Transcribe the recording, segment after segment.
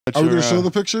Are we going to show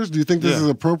the pictures? Do you think this is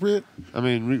appropriate? I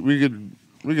mean, we could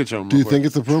show them. Do you think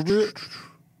it's appropriate?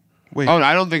 Wait. Oh,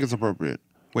 I don't think it's appropriate.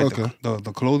 Wait, okay.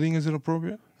 The clothing, is it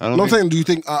appropriate? I'm saying, do you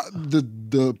think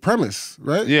the premise,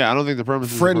 right? Yeah, I don't think the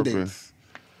premise is appropriate. Dates.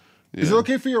 Yeah. Is it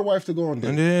okay for your wife to go on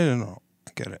dates? No,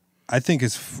 I get it. I think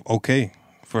it's okay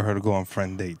for her to go on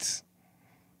friend dates.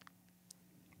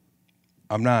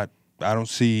 I don't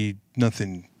see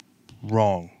nothing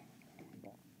wrong.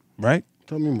 Right?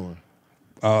 Tell me more.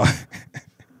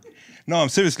 No,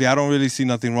 seriously, I don't really see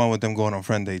nothing wrong with them going on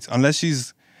friend dates. Unless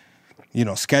she's,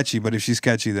 sketchy. But if she's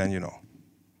sketchy, then,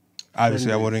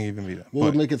 obviously I wouldn't even be there. What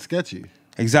would make it sketchy?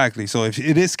 Exactly. So if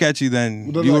it is sketchy,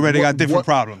 then you already got different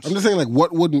problems. I'm just saying,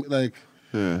 what would,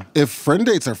 if friend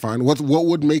dates are fine, what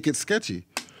would make it sketchy?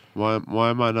 Why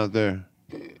am I not there?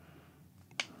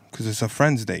 Because it's a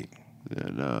friend's date. Yeah,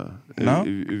 nah. No?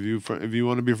 If you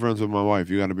want to be friends with my wife,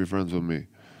 you got to be friends with me.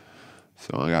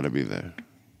 So I got to be there.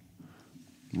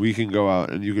 We can go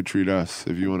out, and you could treat us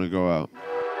if you want to go out.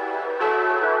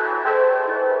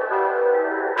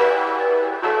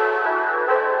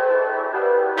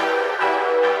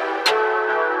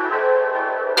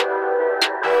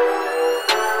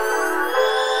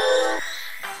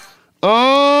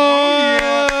 Oh,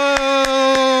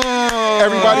 yeah.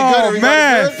 Everybody good? Everybody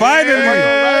man, good? finally.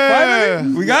 Yeah.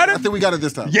 Finally. We got it? I think we got it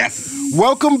this time. Yes.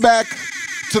 Welcome back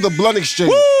to the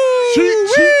BluntXchange.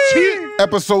 Cheat.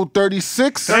 Episode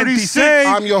 36. 36.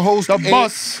 I'm your host. The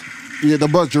bus. Yeah, the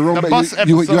bus. Jerome, The bus you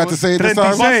episode. had to say it this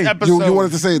time? You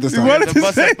wanted to say it this time. You wanted The to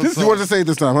bus say episode. this? You wanted to say it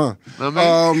this time, huh?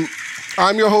 I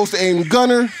I'm your host, Aim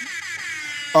Gunner.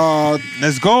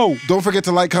 Let's go. Don't forget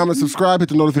to like, comment, subscribe, hit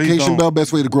the notification bell.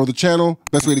 Best way to grow the channel.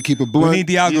 Best way to keep it blunt. We need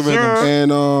the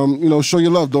algorithm. And show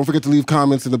your love. Don't forget to leave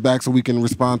comments in the back so we can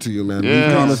respond to you, man.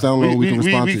 Leave comments down below. We can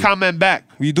respond to you. We comment back.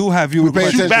 We do have you. We pay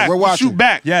attention. Back. We're watching. Shoot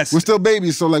back. Yes. We're still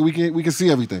babies, so we can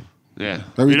see everything. Yeah.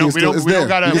 Everything's We don't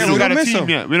got a them. team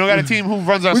yet. We don't got a team who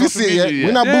runs our We can social see it media yet.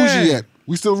 We're not Yeah. bougie yet.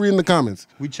 We still reading the comments.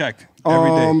 We checked every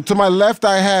day. To my left,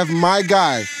 I have my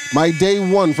guy, my day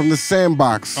one from the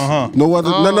sandbox.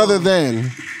 None other than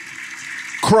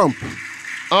Crump,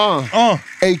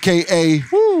 aka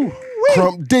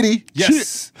Crump Diddy.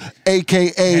 Yes.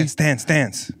 aka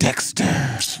Stance. Dexter.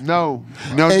 No.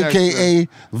 aka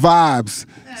Vibes.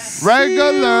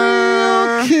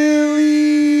 Regular.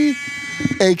 Killy.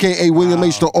 aka William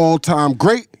H. the all-time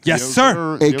great. Yes,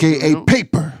 sir. aka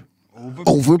Paper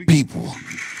over people.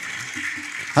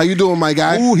 How you doing, my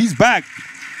guy? Ooh, he's back.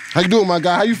 How you doing, my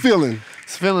guy? How you feeling?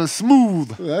 It's feeling smooth.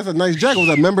 That's a nice jacket. Was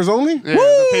that members only? Yeah,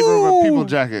 the paper over people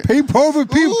jacket. Paper over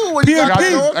people. Ooh, what you got PNP.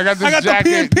 going? I got this the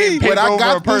jacket. PNP. When I over a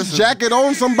got this person. jacket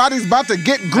on, somebody's about to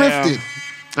get grifted.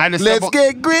 I had to Let's step on,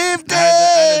 get grifted. I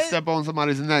had to step on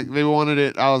somebody's neck. They wanted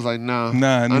it. I was like, nah.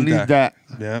 Nah, I need that.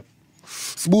 Yep.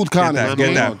 Smooth content.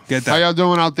 Get that. How y'all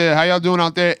doing out there? How y'all doing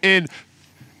out there in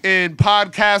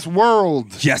podcast world?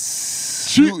 Yes.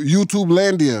 YouTube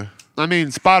Landia. I mean,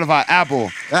 Spotify, Apple,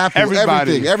 everybody,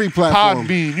 everything, every platform.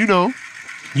 Podbean,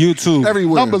 YouTube.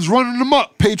 Everywhere. numbers running them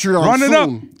up. Patreon Run it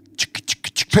soon.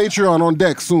 Patreon on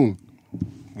deck soon.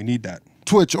 We need that.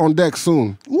 Twitch on deck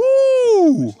soon.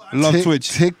 Woo! Love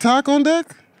Twitch. TikTok on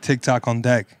deck? TikTok on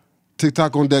deck.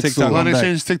 TikTok on deck TikTok soon. on deck.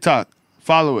 BluntXchange TikTok.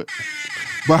 Follow it.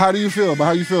 But how do you feel?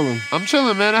 How you feeling? I'm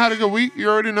chilling, man. I had a good week. You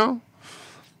already know.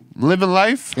 Living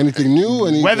life. Anything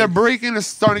new? Weather breaking is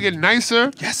starting to get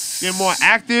nicer. Yes. Getting more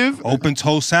active. Open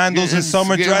toe sandals and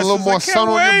summer getting dresses. a little more I can't sun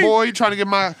on wait. your boy. Trying to get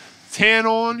my tan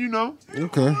on,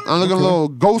 Okay. I'm looking a little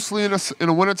ghostly in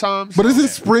the wintertime. But isn't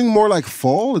spring more like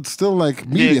fall? It's still like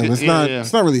medium. It's not.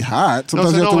 It's not really hot.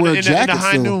 Sometimes you have to wear a jacket in the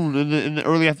high still. noon, in the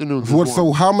early afternoon.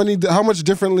 So how much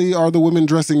differently are the women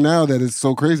dressing now that it's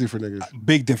so crazy for niggas?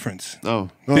 Big difference. Oh.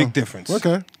 Big difference.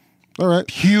 Okay. All right.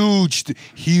 Huge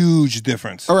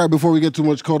difference. All right, before we get too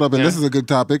much caught up, and this is a good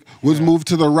topic, let's move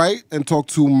to the right and talk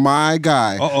to my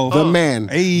guy, the man,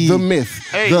 the myth,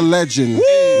 the legend,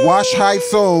 Wash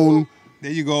Heights own.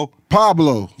 There you go.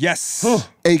 Pablo. Yes.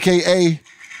 A.K.A.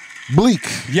 Bleak.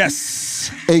 Yes.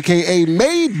 A.K.A.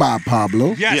 made by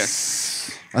Pablo.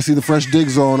 Yes. I see the fresh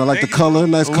digs on. I like the color.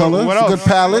 Nice color. What else? Good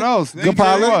palette. What else? Good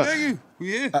palette. Thank you.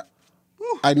 Yeah.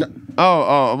 I know.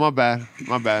 Oh, my bad.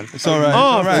 It's all right.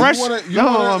 Oh, it's all right. fresh. You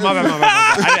My bad.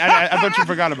 I thought you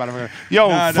forgot about it. Yo,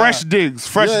 fresh digs.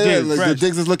 Fresh digs. Like the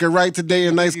digs is looking right today.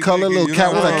 A nice color. you Little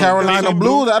know, was that Carolina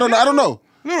blue? I don't know.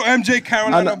 Little MJ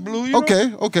Carolina blue. You know?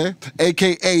 Okay.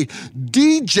 AKA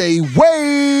DJ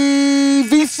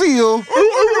Wavy Seal.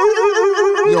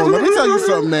 Yo, let me tell you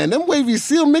something, man. Them Wavy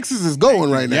Seal mixes is going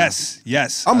right now.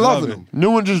 Yes. I'm I love loving it. them. New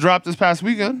one just dropped this past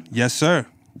weekend. Yes, sir.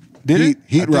 Did it?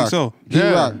 Heat I think Rock. so. Heat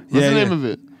Rock. What's the name of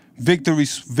it? Victory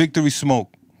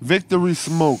Smoke. Victory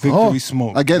Smoke. Victory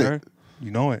Smoke. I get heard? it.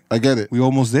 You know it. I get it. We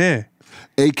almost there.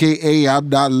 AKA, I'm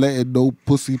not letting no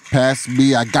pussy pass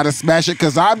me. I gotta smash it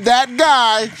because I'm that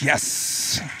guy.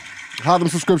 Yes. How them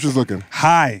subscriptions looking?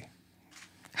 Hi.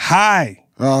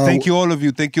 Thank you, all of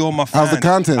you. Thank you, all my fans. How's the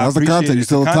content? I How's the appreciate content? You it.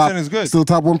 still the top? content is good. Still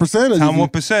top 1%? Top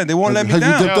 1%. They won't let me Have you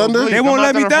down. dipped under? They won't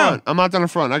let me down. I'm out on the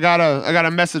front. I got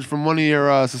a message from one of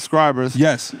your subscribers.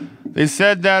 Yes. They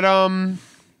said that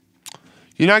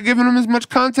you're not giving them as much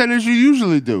content as you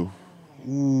usually do.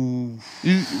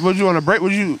 Would you on a break?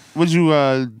 Would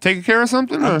you taking care of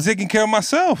something? I'm Or? taking care of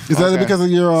myself. Is that because of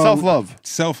your Self-love?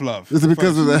 Self-love. Is it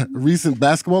because of that recent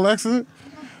basketball accident?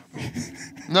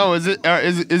 No, is it? I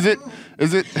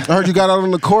heard you got out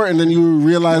on the court and then you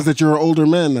realized that you're an older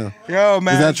man now. Yo,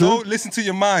 man, Is that true? don't listen to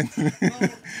your mind.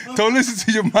 Don't listen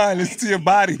to your mind. Listen to your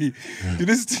body. You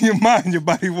listen to your mind, your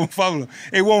body won't follow.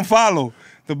 It won't follow.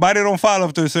 The body don't follow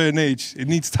after a certain age. It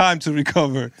needs time to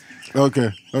recover. Okay.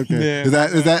 Yeah. Is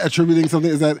that attributing something?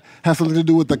 Does that have something to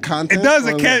do with the content? It does.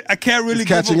 or I can't really it's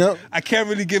catching up? I can't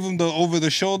really give him the over the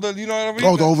shoulder. You know what I mean?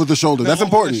 Oh, the over the shoulder. That's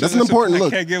important. That's an important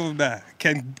look. I can't give him that. I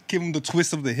can't give him the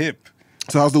twist of the hip.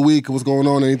 So how's the week? What's going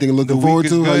on? Anything you're looking forward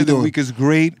to? How you The doing? week is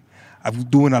great. I'm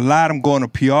doing a lot. I'm going to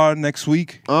PR next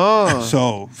week. Oh.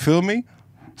 So feel me?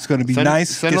 It's gonna be nice.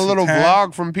 Send Get a some little tan.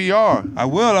 vlog from PR. I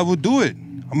will do it.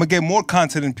 I'm gonna get more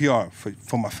content in PR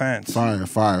for my fans. Fire.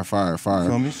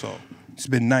 Feel me? So it's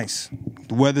been nice.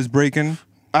 The weather's breaking.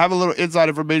 I have a little inside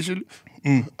information.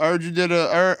 I heard you did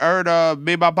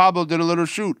Made by Pablo did a little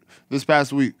shoot this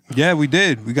past week. Yeah, we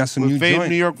did. We got some With new famed joint.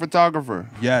 New York photographer.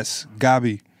 Yes,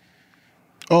 Gabi.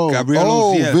 Oh, yeah.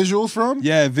 visuals from?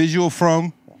 Yeah, visual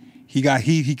from. He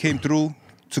came through,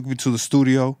 took me to the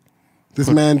studio. This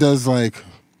man does like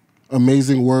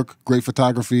amazing work, great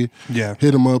photography. Yeah.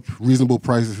 Hit him up, reasonable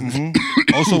prices.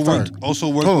 Also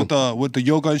worked with the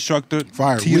yoga instructor.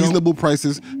 Fire. Tito. Reasonable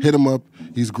prices. Hit him up.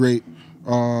 He's great.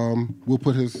 We'll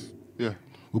put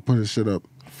his shit up.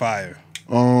 Fire.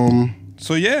 Um,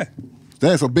 So yeah.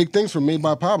 so big things from Made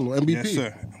by Pablo, MVP. Yes,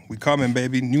 sir. We coming,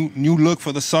 baby. New look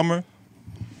for the summer.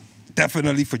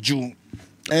 Definitely for June.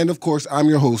 And of course, I'm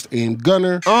your host, Aim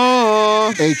Gunner,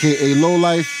 aka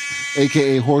Lowlife,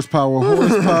 aka Horsepower,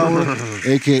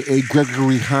 aka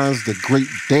Gregory Hines, the great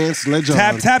dance legend,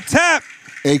 Tap.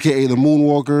 aka the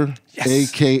Moonwalker, Yes.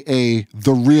 aka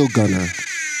the Real Gunner.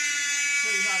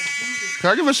 Can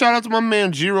I give a shout out to my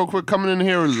man G real quick, coming in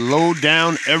here low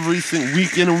down every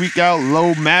week in and week out,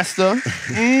 low master.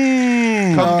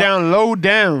 Come down, low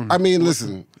down. I mean,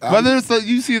 listen. Whether it's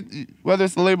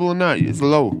the label or not, it's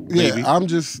low. Yeah, Baby.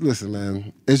 listen,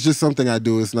 man. It's just something I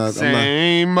do. It's not.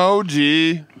 Same OG.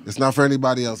 It's not for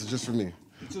anybody else. It's just for me.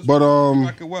 But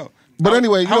Rock it well. But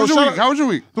anyway, How was your week? How was your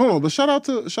week? No, but shout out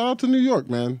to New York,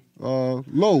 man. Low.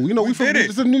 You know, did it.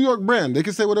 It's a New York brand. They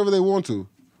can say whatever they want to.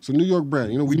 It's a New York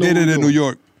brand. You know, We know did what it we're in New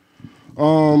doing.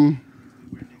 York.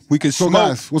 We could So smoke.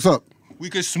 guys, what's up? We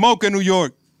could smoke in New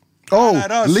York. Oh,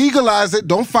 at us. legalize it.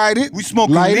 Don't fight it. We smoke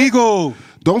Light it. legal.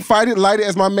 Don't fight it. Light it,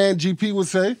 as my man GP would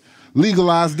say.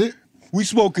 Legalized it. We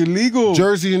smoke illegal.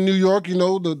 Jersey and New York, you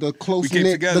know, the close came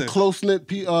knit, together. the close knit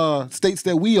states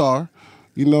that we are.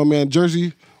 You know, man,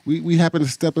 Jersey. We happened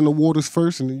to step in the waters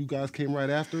first, and then you guys came right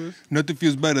after us. Nothing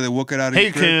feels better than walking out of Hey,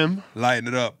 your crib, Cam. lighting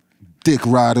it up. Dick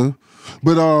rider,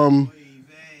 but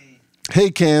hey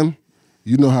Cam,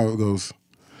 you know how it goes.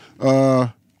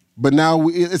 But now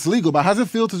it's legal. But how does it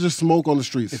feel to just smoke on the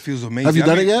streets? It feels amazing. Have you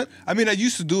done it yet? I mean, I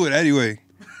used to do it anyway,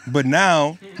 but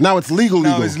now Now it's legal.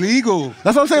 it's legal.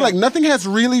 That's what I'm saying. Like nothing has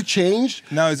really changed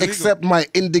Now it's legal. except my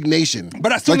indignation.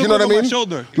 But I still like, you look know what I over mean? my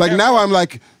shoulder. Like Yeah. now I'm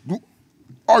like,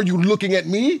 are you looking at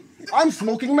me? I'm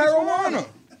smoking marijuana.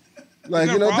 Like,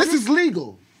 that you know, a this problem? is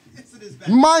legal.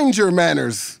 Mind your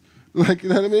manners. Like, you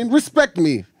know what I mean? Respect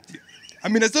me. I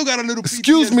mean, I still got a little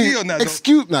Excuse PTSD me. on that.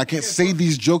 Excuse me. I can't say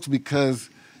these jokes because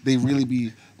they really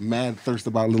be mad thirst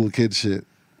about little kid shit.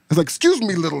 It's like, excuse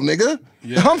me, little nigga.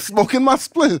 Yeah. I'm smoking my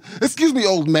split. Excuse me,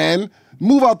 old man.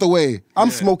 Move out the way. I'm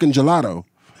smoking gelato.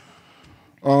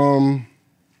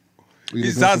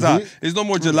 It's Zaza. It's no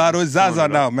more gelato. It's Zaza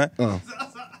now, man. Oh.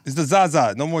 It's the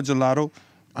Zaza. No more gelato.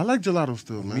 I like gelato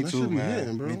still, man. Me That too, shit be man.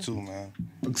 hitting, bro. Me too, man.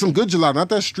 Some good gelato, not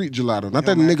that street gelato, not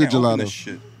that Yo, man, I nigga can't open gelato. this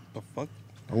shit. The fuck?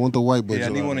 I want the white boy Yeah, I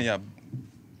gelato. need one of y'all.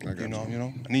 You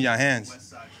know. I need your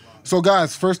hands. So,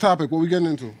 guys, first topic. What we getting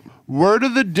into? Word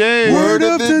of the day. Word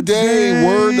of the day.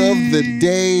 Word of the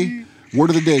day. Word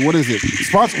of the day. What is it?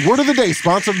 Word of the day,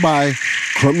 sponsored by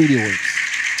Crump Media Works.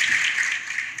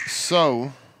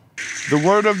 So, the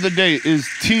word of the day is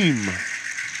team.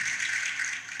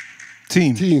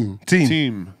 Team.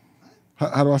 Team.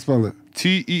 How do I spell it?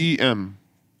 Teem.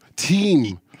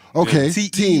 Team. Okay,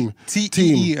 Team.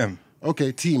 T-E-E-M.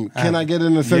 Okay, team. Can I get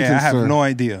in a sentence, Yeah, I have sir? no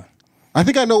idea. I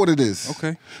think I know what it is.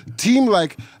 Okay. Team,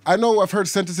 like, I know I've heard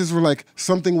sentences where like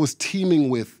something was teaming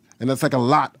with, and that's like a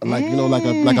lot, like, you know, like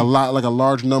a lot, like a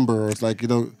large number, or it's like, you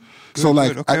know, so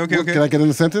like, good. Okay. can I get in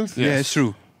a sentence? Yeah, it's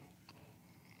true.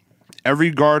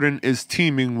 Every garden is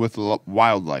teeming with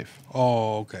wildlife.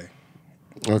 Oh, okay.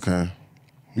 Okay.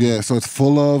 Yeah, so it's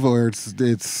full of, or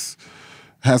it's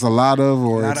has a lot of,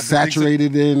 or lot it's of the things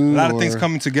saturated in. A lot of things or-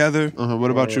 coming together.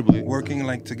 What about you, Bleed? Working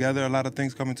like together. A lot of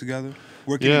things coming together.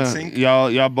 Working in Yeah, sync.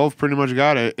 y'all both pretty much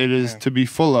got it. It is to be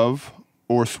full of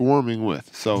or swarming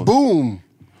with. So Boom.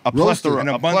 a Roasted. plethora, And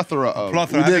a plethora of.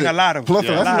 plethora. We I did think it. a lot of.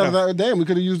 Plethora. Yeah. That's another, damn, we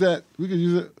could have used that. We could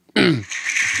use it.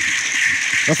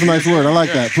 That's a nice word. I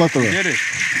like that. Plethora. You did it.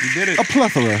 You did it. A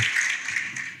plethora.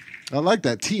 I like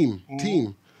that. Team.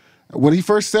 When he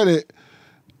first said it,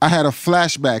 I had a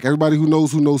flashback. Everybody who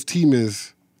knows team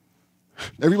is.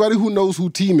 Everybody who knows who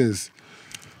team is.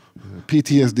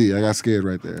 PTSD. I got scared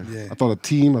right there. Yeah. I thought of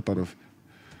team. I thought of.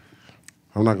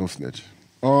 I'm not gonna snitch.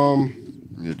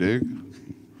 You dig?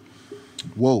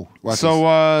 Whoa. Watch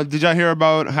So did y'all hear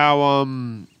about how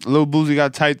Lil Boozy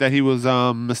got tight that he was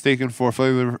mistaken for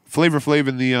Flavor Flav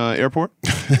in the airport?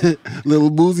 this. Little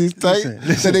Boozy's tight.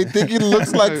 So they think he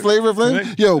looks like Flavor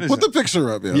Flav. Yo, put the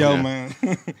picture up. Yo, Yo, man.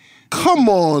 Come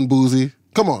on, Boozy.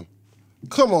 Come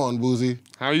on, Boozy.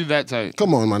 How are you that tight?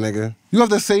 Come on, my nigga. You have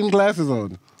the same glasses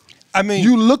on. I mean,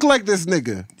 You look like this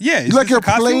nigga. Yeah, is You like this you're a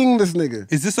costume? playing this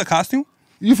nigga. is this a costume?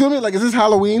 You feel me? Like, is this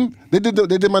Halloween? They did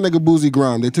my nigga Boozy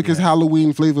Grime. They took his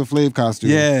Halloween Flavor Flav costume.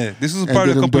 Yeah, this was and part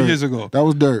did of a him couple dirt. years ago. That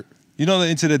was dirt. You know the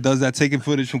internet does that, taking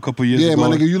footage from a couple years Yeah, ago.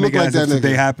 my nigga, you look make it like as that if nigga.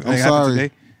 today happened, I'm it happened sorry.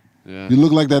 today. Yeah. You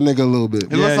look like that nigga a little bit.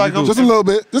 It looks like you do. Just a little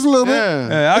bit. Just a little bit. Yeah.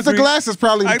 Yeah, I It's the agree. glasses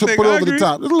probably I to think put I over the agree.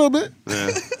 top. Just a little bit.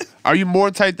 Are you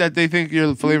more tight that they think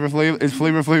you're Flavor Flav? Is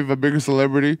Flavor Flav a bigger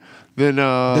celebrity than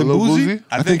Lil Boozy?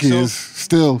 I think he so. is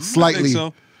still slightly.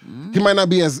 so. He might not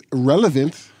be as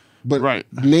relevant, but Right.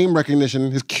 name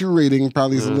recognition, his curating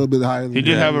probably is a little bit higher. Than He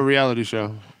did have a reality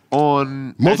show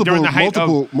on Multiple- during the height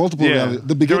multiple yeah, reality-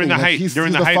 the beginning, during the like, height he's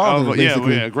during the the height father, of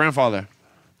basically. grandfather.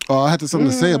 Oh, I had something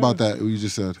to say about that. What you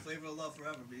just said. Flavor of love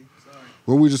forever, B. Sorry.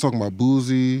 What were we just talking about?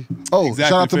 Boozy. Oh, Exactly,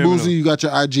 shout out to Flavor of Boozy. Love. You got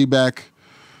your IG back.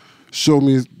 Show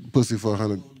me pussy for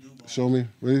 $100. Show me.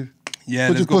 Ready? Yeah,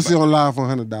 Put let's your go pussy back. on live for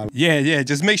 $100. Yeah.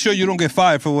 Just make sure you don't get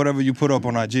fired for whatever you put up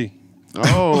on IG.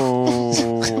 Oh.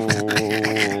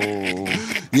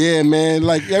 Yeah, man.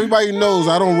 Like everybody knows,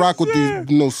 I don't rock with these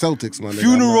Celtics, my nigga.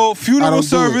 I Funeral don't do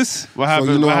service. What So happened?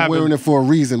 you know What I'm happened? wearing it for a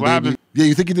reason, What baby. happened? Yeah,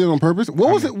 you think he did it on purpose?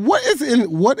 What was it?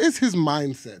 What is his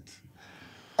mindset?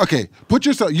 Okay, put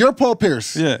yourself. You're Paul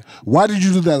Pierce. Yeah. Why did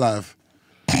you do that live?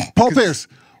 Paul Pierce.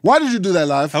 Why did you do that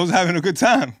live? I was having a good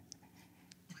time.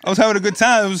 It was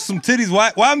some titties.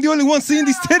 Why I'm the only one seeing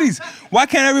these titties? Why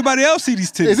can't everybody else see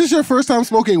these titties? Is this your first time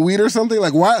smoking weed or something?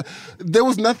 Like why? There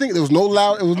was nothing. There was no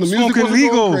loud. It was the music smoking wasn't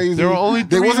legal. going crazy. There were only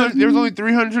There wasn't. there was only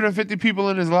 350 people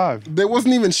in his live. There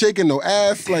wasn't even shaking no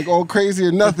ass like all crazy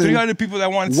or nothing. 300 people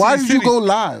that wanted to Why see did his you go titties.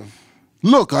 live?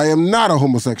 Look, I am not a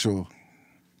homosexual.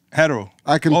 Hetero.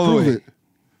 I can All the prove way.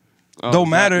 it. Don't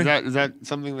matter. Is that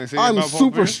something they say I'm about Paul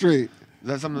super Pierce? straight. Is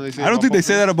that something they say? I don't about think they Paul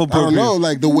say that about I Paul don't know. Pierce.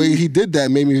 Like the way he did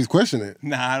that made me question it.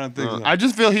 Nah, I don't think so. I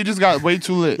just feel he just got way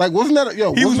too lit. Like wasn't that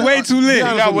yo? He was wasn't way that- too lit. be He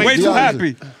honest got with me, way be too honest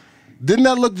with happy. me. Didn't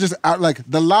that look just out? Like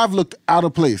the live looked out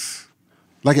of place.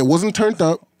 Like it wasn't turned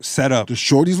up. Set up. The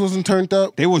shorties wasn't turned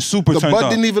up. They were super The turned butt up.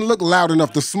 didn't even look loud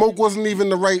enough. The smoke wasn't even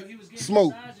the right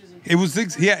smoke. It was he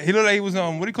looked like he was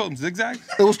what do you call them, zigzags?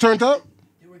 It was turned up.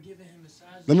 They were giving him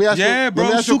massages. Let me ask Yeah, you. bro, Let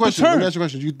me ask you a super question. Let me turned. ask you a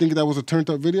question. You think that was a turned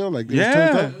up video? Like it was turned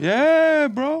Yeah, up? yeah,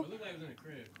 bro.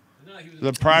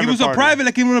 the private He was a party. private,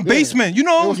 like in a basement. You It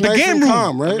know, was the nice game and room.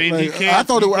 calm, right? I mean, Like, he can't. I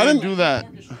thought he I can't didn't do that.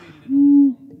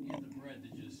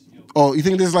 Oh, you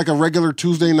think this is like a regular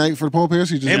Tuesday night for Paul Pierce?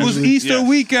 He just It was usually- Easter Yes. This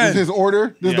weekend. is his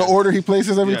order. This is the Yes. order he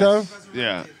places every time.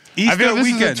 Yeah. Easter I feel this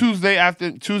weekend. is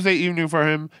a Tuesday evening for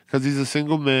him because he's a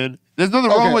single man. There's nothing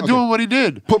wrong with okay. doing what he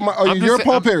did. Put my. I'm just You're say-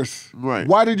 Paul I'm- Pierce. Right.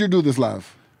 Why did you do this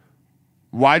live?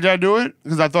 Why did I do it?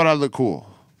 Because I thought I'd look cool.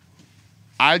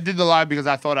 I did the live because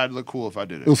I thought I'd look cool if I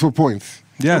did it. It was for points.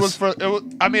 Yes. It was for.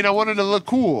 I mean, I wanted to look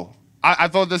cool. I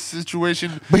thought this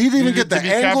situation. But he didn't even needed get the to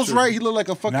be angles captured. right. He looked like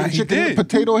a fucking Nah, he chicken did.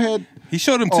 potato head. He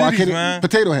showed him Oh, I titties, can't. man.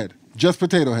 Potato head. Just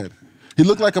potato head. He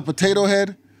looked like a potato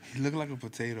head He looked like a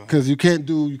potato. because you can't.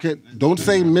 Don't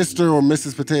say Mr. or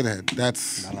Mrs. Potato Head.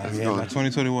 That's. Yeah, like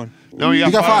 2021. No, he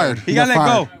He got fired. He got let go.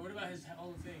 What about his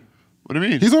Hall of Fame? What do you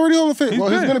mean? He's already Hall of Fame. Well,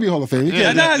 he's good. gonna be Hall of Fame. He yeah,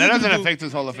 can't. that that has nothing doesn't to do- affect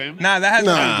his Hall of Fame. Nah, that has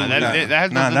Nah, nothing to do with that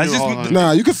has Nah, nothing that's to do just with Hall of Fame.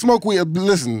 Nah, you can smoke weed.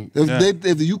 Listen, Yeah.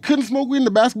 if you couldn't smoke weed in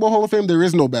the Basketball Hall of Fame, there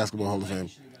is no Basketball Hall of Fame.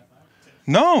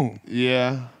 No.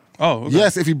 Yeah. Oh, okay.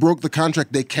 Yes, if he broke the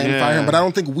contract, they can Yeah. fire him. But I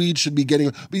don't think Weed should be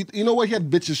getting. But you know what? He had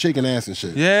bitches shaking ass and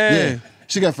shit. Yeah.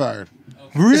 She got fired.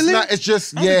 Really? It's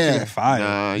just I don't think you yeah. get fired.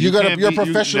 Nah, You gotta- can't you're a be-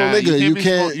 professional nah, nigga. You be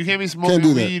can't- you can't be can't smoking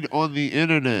do that. weed on the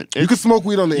internet. You can smoke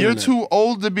weed on the You're internet. too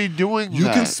old to be doing You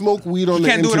that. can smoke weed on You the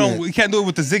can't do it internet. on. You can't do it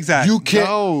with the zigzag. You can't.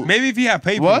 No. Maybe if you have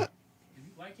paper. What?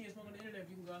 Why can't you smoke on the internet if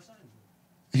you can go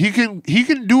outside? He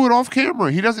can do it off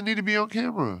camera. He doesn't need to be on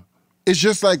camera. It's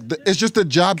just like it's just a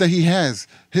job that he has.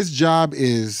 His job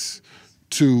is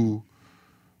to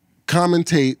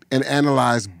commentate and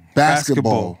analyze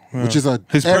basketball, Basketball, which is a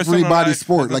His personal everybody life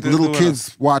sport. has Like nothing to little do with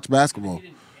kids watch basketball. He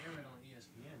didn't air it on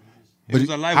ESPN. It was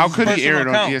a live- How it was could his he air it personal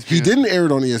on account. ESPN? He didn't air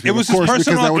it on ESPN. It was of his course, because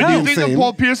personal that would When be you think of insane.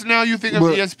 Paul Pierce now, you think of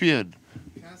But- ESPN.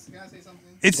 Can I say something?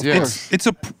 It's Yeah. it's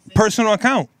a personal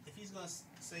account. If he's gonna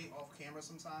say off camera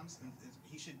sometimes, and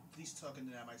he should at least talk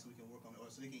into that mic so we can work on it, or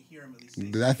so they can hear him at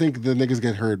least. Say I think the niggas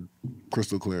get heard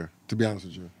crystal clear. To be honest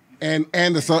with you, and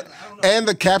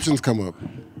the captions come up.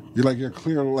 You're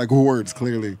clear like words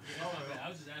clearly. I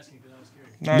was just asking because I was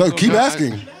curious. Nah, No, it's keep okay.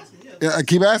 asking. Yeah, I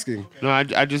keep asking. No,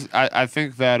 I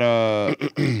think that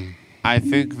I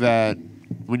think that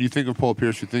when you think of Paul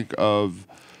Pierce, you think of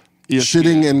ESPN.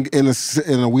 Shitting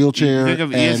in a wheelchair You think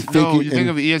of and faking. you think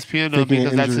of ESPN now faking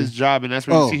because that's injury. his job, and that's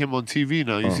where Oh. you see him on TV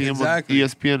now. You see him Exactly. on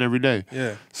ESPN every day.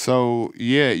 Yeah. So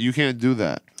yeah, you can't do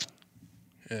that.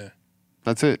 Yeah.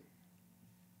 That's it.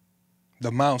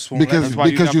 The mouse won't let because him. why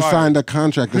you got you fired. signed a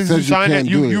contract that Because says you signed can't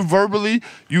it, do you it. verbally,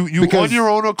 you Because on your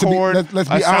own to be- accord, let's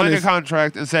be signed a honest.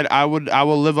 contract and said I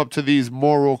will live up to these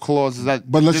moral clauses.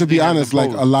 That But let's just be Disney has honest.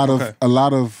 Like imposed. Okay. a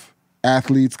lot of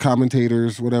athletes,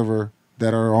 commentators, whatever,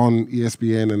 that are on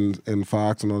ESPN and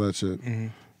Fox and all that shit, Mm-hmm.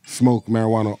 smoke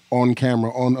marijuana on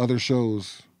camera on other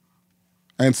shows,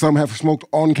 and some have smoked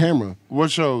on camera.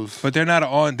 What shows? But they're not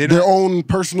on. They Their don't. own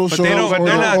personal But shows. they don't. or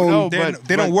They're their not. own, no,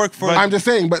 They don't work for. I'm just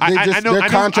saying, but they I just know- their I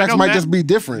know- contracts I know might Matt- just be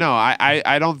different. No,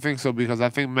 I don't think so because I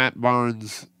think Matt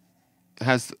Barnes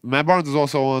is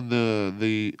also on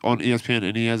the on ESPN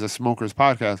and he has a smokers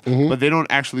podcast, but they don't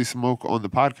actually smoke on the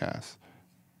podcast.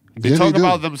 They Yeah, talk they do.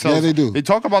 about themselves. Yeah, they do. They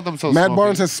talk about themselves. Matt smoking.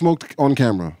 Barnes has smoked on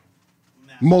camera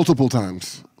multiple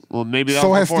times. Well, maybe that's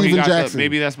So has before he Steven got Jackson.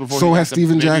 maybe that's before. So he got has Steven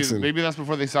maybe- Jackson. Maybe that's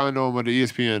before they signed on with the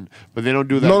ESPN, but they don't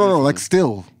do that. No, recently. like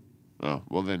still. Oh,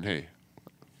 well then, hey,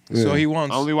 So Yeah. he I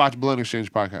wants. only watch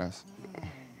BluntXchange podcast.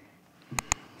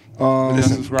 Um, Hit the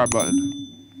subscribe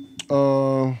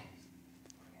button.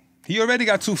 He already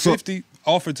got $250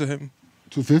 offered to him.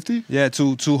 250. Yeah,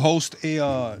 to host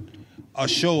a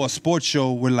show, a sports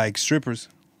show with like strippers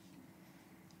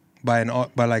by an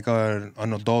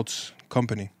adult's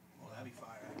company.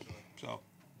 So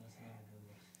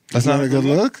That's not a good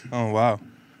look. oh wow,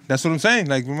 that's what I'm saying.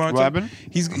 Like remember, What happened?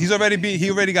 he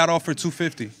already got offered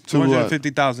 $250,000 To what?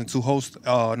 $250,000 to host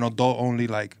an adult only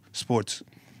like sports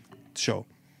show,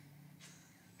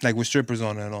 like with strippers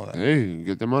on it and all that. Hey,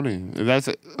 get the money. If you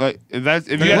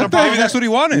Maybe got no problem, that's what he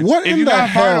wanted. What if in you the got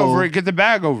fired hell? over it, get the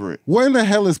bag over it. What in the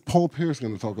hell is Paul Pierce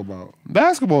going to talk about?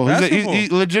 Basketball. Basketball. He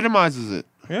legitimizes it.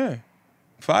 Yeah,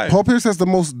 fire. Paul Pierce has the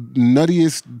most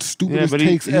nuttiest, stupidest but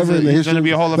takes he's ever in the he's history. gonna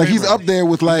be a Hall of like he's Famer. up there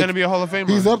with like He's gonna be a Hall of Famer.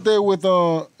 He's up there with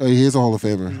he is a Hall of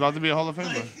He's Famer. about to be a Hall of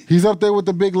Famer. He's up there with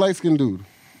the big light skinned dude.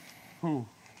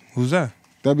 Who's that?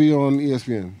 That be on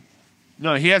ESPN.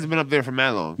 No, he hasn't been up there for that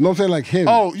long. No, I'm saying like him.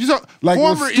 Oh, you saw Like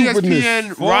with former stupidness.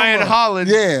 ESPN Ryan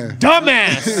Hollins. yeah.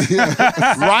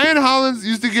 Dumbass. Ryan Hollins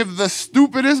used to give the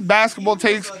stupidest basketball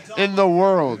takes in the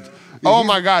world. Oh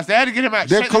my gosh, they had to get him out.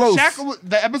 They're close.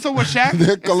 The episode with Shaq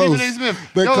They're and close. Stephen A. Smith.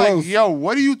 They're They're close. like, yo,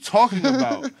 what are you talking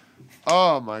about?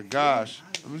 Oh my gosh.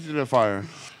 Let me see the fire.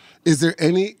 Is there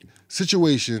any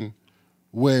situation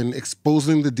when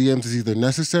exposing the DMs is either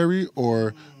necessary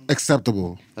or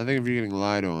acceptable? I think if you're getting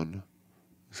lied on,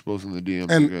 exposing the DMs.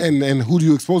 are good. And who do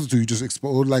you expose it to? You just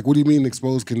expose, like, what do you mean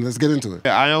expose? Let's get into it.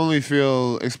 Yeah, I only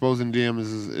feel exposing DMs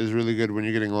is really good when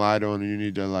you're getting lied on and you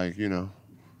need to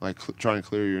try and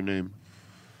clear your name.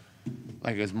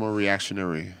 Like it's more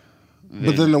reactionary.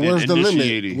 But then where's the limit?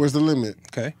 initiating. Where's the limit?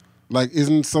 Okay. Like,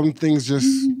 isn't some things just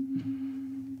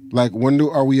like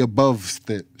are we above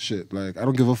shit? Like, I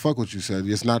don't give a fuck what you said.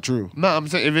 It's not true. No, I'm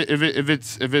saying if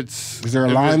it's Is there a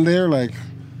line there? Like,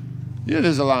 yeah,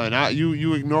 there's a line.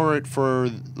 You ignore it for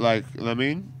like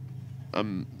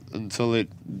until it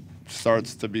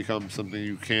starts to become something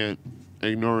you can't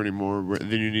ignore anymore.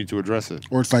 Then you need to address it.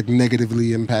 or it's like negatively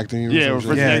impacting you. or Yeah, some or if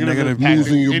shit? it's Yeah, negatively negative. impacting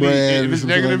Losing your bread if or it's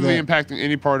something like negatively that. impacting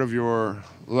any part of your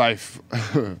life,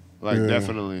 like Yeah.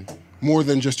 definitely. More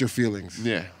than just your feelings.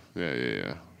 Yeah.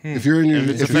 If you're in your If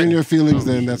it's if you're in your feelings,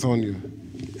 then that's on you.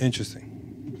 Interesting.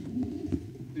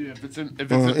 Yeah, if it's In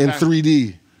impact-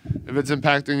 3D. If it's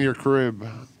impacting your crib,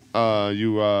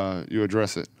 you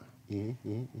address it.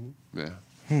 Yeah.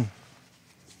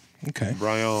 Okay.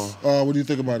 Brian. What do you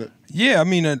think about it? Yeah, I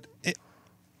mean, a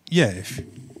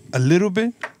little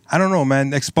bit. I don't know,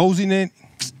 man. Exposing it.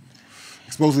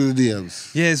 Exposing the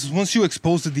DMs. Yes, once you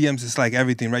expose the DMs, it's like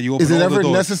everything, right? You open Is it all the ever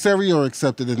doors. necessary or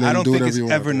accepted and then I don't do think whatever it's you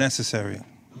want? ever necessary.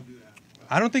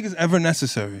 I don't think it's ever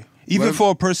necessary. Even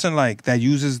for a person like that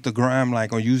uses the gram,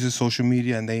 like, or uses social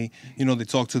media, and they, you know, they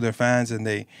talk to their fans and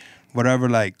they, whatever,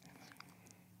 like,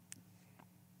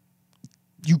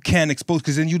 you can't expose,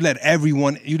 because then you let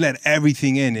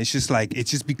everything in. It's just like, it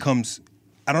just becomes,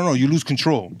 I don't know, you lose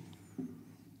control.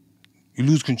 You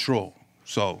lose control.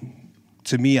 So,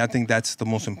 to me, I think that's the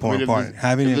most important part.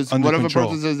 Having it under what if control. a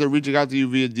person says they're reaching out to you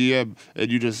via DM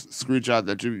and you just screenshot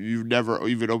that you've never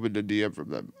even opened a DM from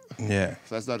them? Yeah.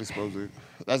 So that's not exposing.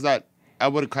 That's not. I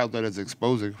wouldn't count that as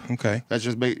exposing. Okay. That's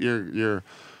just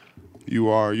you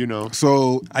are, you know.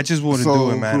 So I just wouldn't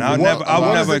do it, man. I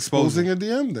would never expose exposing it. a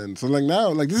DM then. So like now,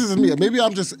 like this is me. Maybe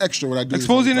I'm just extra when I do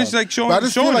Exposing this is like showing. But I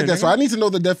just feel showing like it, that. So nigga. I need to know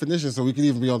the definition so we can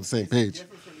even be on the same page.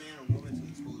 Different for man or woman to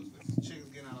expose. If the chick is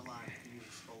getting out of line, can you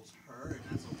expose her and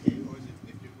that's okay? Or is it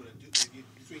if you're with a dude,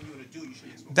 between you and a dude, you should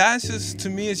expose That's just, to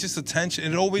me, it's just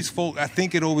attention. I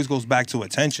think it always goes back to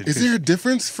attention. Is there a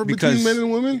difference between men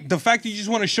and women? The fact that you just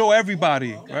want to show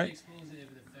everybody, right?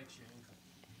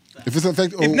 If it's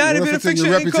affect, If not, if it it's in affects your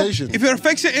your income, reputation. if it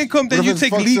affects your income, then What you if it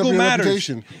take fucks up legal your matters.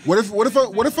 reputation?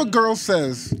 What if a girl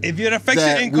says If it affects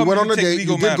your that income, we went you on a take date,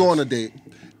 legal you did go on a matters. date,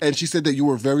 and she said that you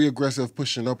were very aggressive,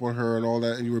 pushing up on her and all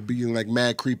that, and you were being like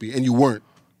mad creepy, and you weren't.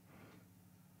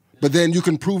 But then you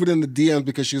can prove it in the DMs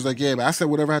because she was like, yeah, but I said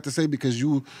whatever I had to say because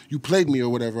you played me or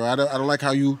whatever. I don't like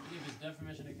how you.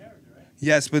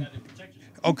 Yes, but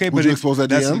okay, Would but you expose that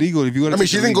that's DM? legal. If you I mean,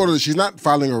 she didn't go to. She's not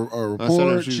filing a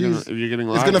report. if you're getting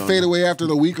it's lied gonna on. fade away after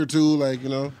the week or two, like you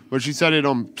know. But she said it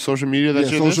on social media. That Yeah,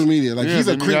 shit social is? media. Like Yeah, he's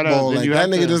a then you creep gotta- ball. then Like you that have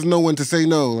nigga to- doesn't know when to say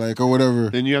no, like or whatever.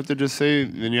 Then you have to just say.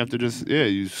 Then you have to just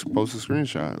you post a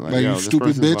screenshot. Like, yo, you this stupid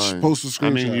person's bitch, lying. post a I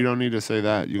mean, screenshot. you don't need to say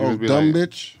that. You can Oh, just be dumb like,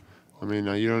 bitch, I mean,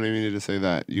 no, you don't even need to say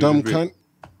that. You dumb just be- cunt,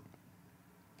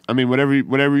 I mean, whatever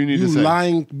you need you to say.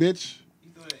 lying bitch.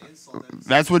 You throw an insult that's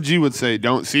That's what G would say.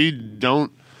 Don't see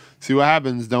what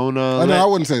happens. Don't. I know I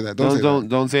wouldn't say that.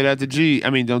 Don't say that to G. I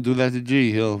mean, don't do that to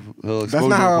G. He'll expose That's you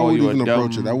not and how I call would you a even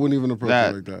approach dumb it. I wouldn't even approach that.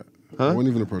 it like that. Huh? I wouldn't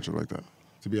even approach it like that.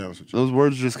 To be honest with you, Those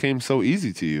words just came so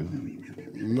easy to you.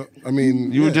 no, I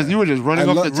mean, You were just running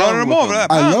I off lo- the Running tongue. them with over. them.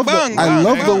 I Bang, love bang, the I bang,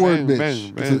 love bang, the word bang,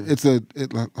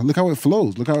 bitch. bang, Look how it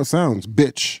flows. Look how it sounds.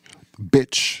 Bitch.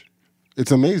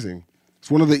 It's amazing.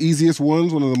 It's one of the easiest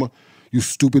ones. One of the you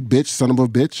stupid bitch, son of a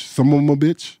bitch, some of them a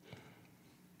bitch,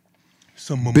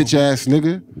 bitch ass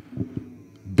nigga,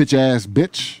 bitch ass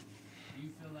bitch. Do you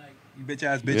feel like Bitch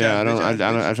ass, bitch Yeah,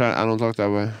 ass. I don't talk that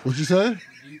way. What you say?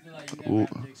 do you feel like you never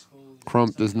have to expose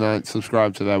Crump does not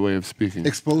subscribe to that way of speaking.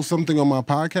 Expose something on my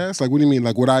podcast? Like, what do you mean?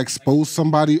 Like, would I expose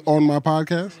somebody on my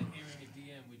podcast? hearing a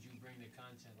DM? Would you bring the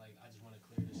content like I just want to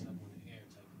clear this up on the air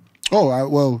type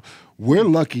of Well, we're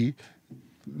lucky.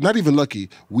 Not even lucky.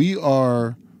 We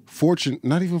are fortunate.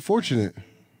 Not even fortunate.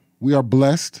 We are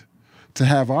blessed to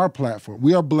have our platform.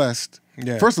 We are blessed.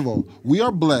 Yeah. First of all, we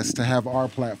are blessed to have our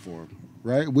platform,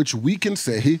 right? Which we can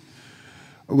say,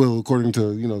 well, according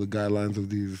to the guidelines of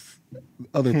these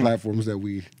other platforms that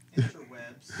we,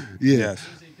 interwebs. yeah. Yes.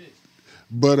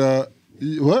 But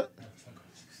what?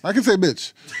 I can say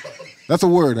bitch. That's a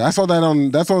word. I saw that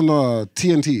on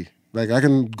TNT. Like I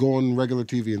can go on regular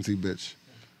TV and see bitch.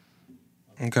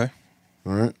 Okay.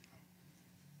 All right.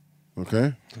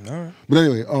 Okay. All right. But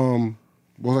anyway,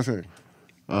 what was I saying?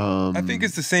 I think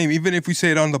it's the same, even if we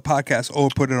say it on the podcast or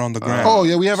put it on the ground. Oh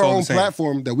yeah, we have It's our all own the same.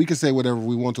 platform that we can say whatever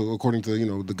we want to according to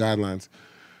the guidelines.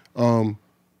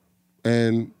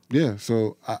 And yeah,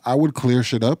 so I would clear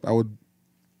shit up. I would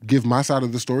give my side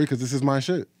of the story because this is my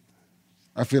shit.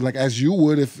 I feel like as you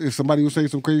would if somebody was saying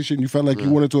some crazy shit and you felt like you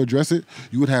wanted to address it,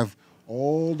 you would have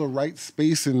all the right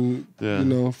space and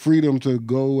freedom to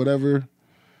go whatever,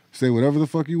 say whatever the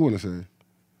fuck you want to say.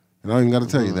 And I ain't got to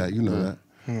tell you that. You know that.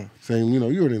 Same, you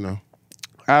already know.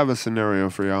 I have a scenario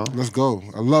for y'all. Let's go.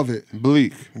 I love it.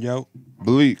 Bleak. Yo.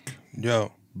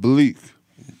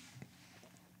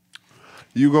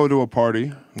 You go to a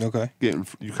party. Okay.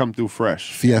 You come through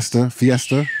fresh. Fiesta.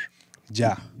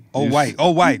 Ja. All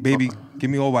white, baby. Give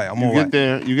me all white. I'm all You get white.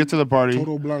 there. You get to the party.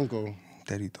 Todo Blanco.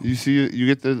 Terito. You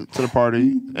get to the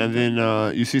party, and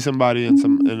then you see somebody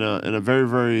in a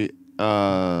very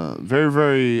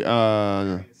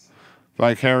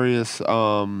vicarious,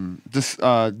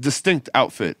 distinct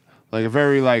outfit. Like a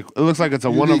very it looks like it's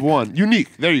a one of one.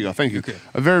 Unique. There you go. Thank you. Okay.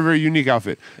 A very, very unique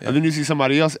outfit. Yeah. And then you see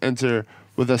somebody else enter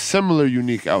with a similar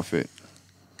unique outfit.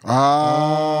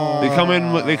 Ah. They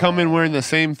come in wearing the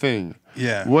same thing.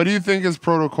 Yeah. What do you think is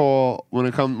protocol when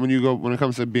it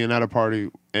comes to being at a party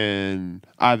and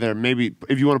either maybe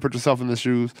if you want to put yourself in the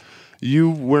shoes, you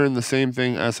wearing the same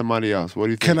thing as somebody else? What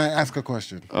do you think? Can I ask a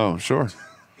question? Oh, sure.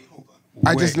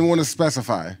 I just want to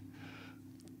specify.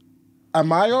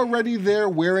 Am I already there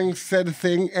wearing said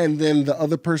thing, and then the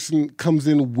other person comes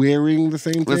in wearing the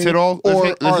same thing? Let's hit all.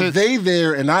 Or are they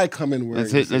there and I come in wearing?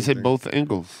 Let's hit both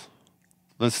angles.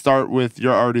 Let's start with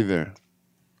you're already there.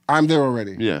 I'm there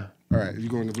already. Yeah. All right, you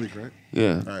going to bleak, right?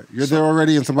 Yeah. All right, you're there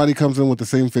already, and somebody comes in with the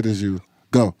same fit as you.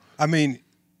 Go. I mean,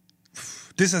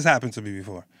 this has happened to me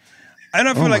before. I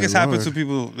don't feel like it's happened to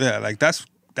people. Yeah, like that's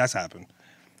happened.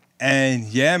 And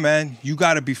yeah, man, you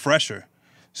got to be fresher.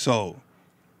 So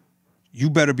you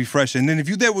better be fresh. And then if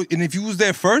you was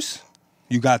there first,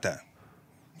 you got that.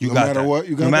 No matter what,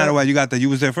 you got that? No matter what, you got that. You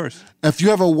was there first. If you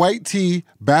have a white tee,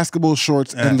 basketball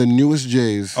shorts, and the newest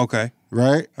J's, Okay.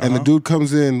 right? And the dude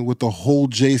comes in with the whole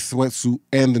J sweatsuit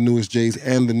and the newest J's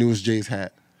and the newest J's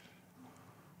hat.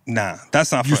 Nah,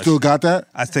 that's not fresh. You still got that?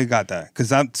 I still got that.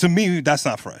 Because to me, that's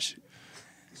not fresh.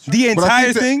 The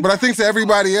entire thing. But I think to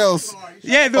everybody else.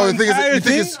 Yeah, the entire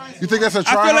thing. You think that's a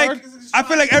try hard? I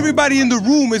feel like everybody in the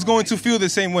room is going to feel the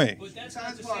same way. But that's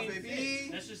not the same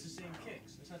fit. That's just the same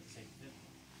kicks. That's not the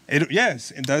same fit.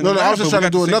 Yes. It doesn't No, I matter, was just but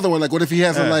trying to we got do the another one. Like, what if he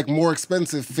has a Yeah. like more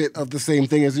expensive fit of the same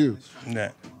thing as you? same-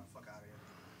 Yeah.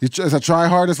 It's a try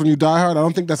hardest when you die hard. I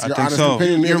don't think that's I your think honest so.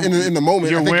 opinion in the moment.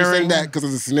 you're I think you're saying wearing- that because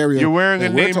of the scenario. You're wearing a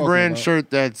that we're name talking brand about. shirt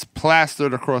that's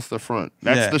plastered across the front.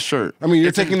 That's Yeah. the shirt. I mean,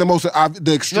 you're taking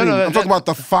the extreme. No, I'm talking about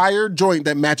the fire joint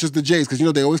that matches the J's because you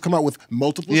know they always come out with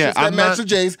multiple Yeah, shits that I'm match not- the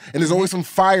J's, and there's always some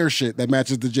fire shit that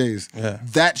matches the J's. Yeah.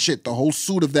 That shit, the whole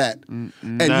suit of that, and you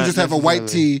not just have a white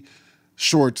necessarily. tee,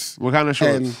 shorts. What kind of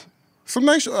shorts? And some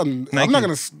nice. I'm Nike. not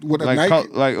gonna with a Like, Nike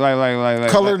like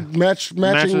colored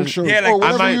matching shorts. Yeah, like, or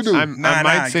whatever I might, you do. I Nah,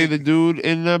 might say the dude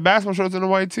in the basketball shorts and the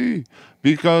white tee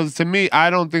because to me, I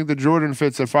don't think the Jordan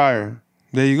fits are fire.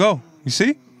 There you go. You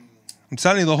see? I'm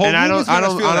telling you, the whole And I room don't, is gonna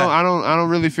feel that. I don't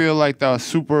really feel like the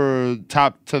super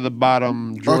top to the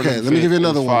bottom Jordan. Okay, let me fit give you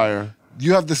another is one. fire.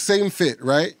 You have the same fit,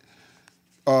 right?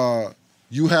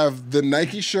 You have the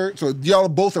Nike shirt, so y'all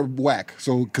both are whack.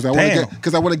 So because I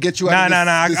want to get you out. Nah, of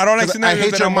nah, this, nah. I don't like 'cause scenarios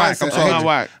hate that your I'm whack. mindset. I'm so I I'm hate not you.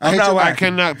 whack. I hate not your whack. I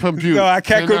cannot compute. No, I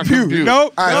can't Cannot compute.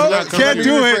 Nope, All right, nope, let can't me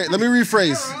do rephrase- it. Let me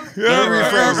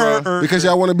rephrase. Because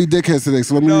y'all want to be dickheads today,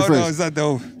 so let me No, rephrase. no, it's not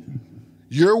though.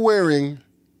 You're wearing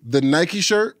the Nike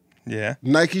shirt, Yeah,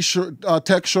 Nike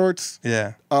tech shorts,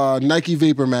 yeah. Nike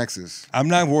Vapor Maxes. I'm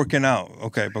not working out.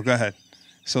 Okay, but go ahead.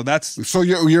 So that's So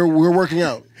we're working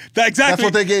out. exactly. That's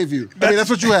what they gave you. I mean, that's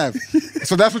what you have.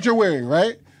 So that's what you're wearing,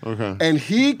 right? Okay. And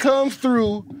he comes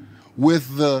through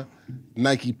with the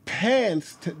Nike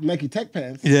pants, Nike Tech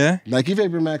pants. Yeah. Nike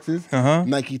Vapor Maxes. Uh-huh.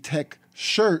 Nike Tech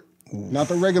shirt. Not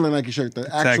the regular Nike shirt,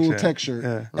 the actual shirt. Tech shirt.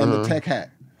 Yeah. And the Tech hat.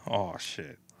 Oh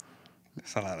shit.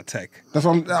 That's a lot of tech. That's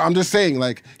what I'm just saying.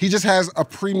 Like, he just has a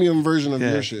premium version of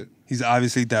your shit. He's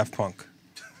obviously Daft Punk.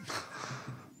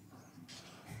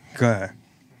 Go ahead.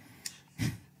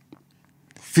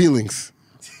 Feelings.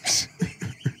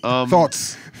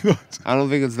 Thoughts. I don't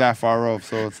think it's that far off,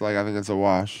 so it's like I think it's a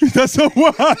wash. That's a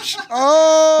wash.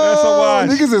 Oh, That's a wash.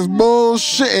 niggas is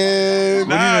bullshitting.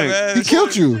 Nah, man. He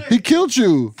killed you. He killed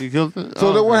you. He killed it? So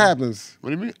Oh, then what okay. happens? What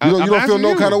do you mean? You don't I'm feel asking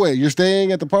no you. kind of way. You're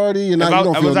staying at the party. You're not. If I- You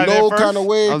don't feel was I there no first? kind of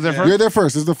way. I was there first? You're there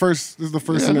first. This is the first. This is the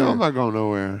first Yeah, scenario. no, I'm not going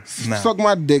nowhere. Nah. Suck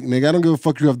my dick, nigga. I don't give a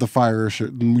fuck. You have the fire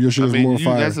shit. Your shit I is mean, more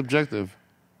fire. that's subjective.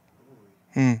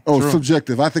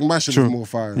 Subjective. I think my shit is more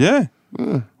fire. Yeah.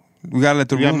 We gotta let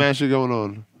the We got room. mad shit going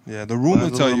on. Yeah, the room will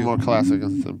That's a tell little you. more classic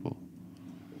and simple.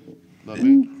 Not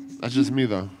me. That's just me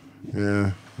though.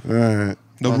 Yeah. All right.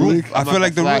 The I'm room. not I feel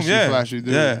like the room. flashy, Yeah. flashy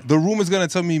dude. Yeah. The room is gonna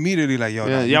tell me immediately, like, yo,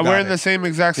 Yeah, nah, you yeah, got wearing it. the same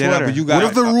exact Yeah, sweater. nah, but you got What it.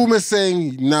 if the room is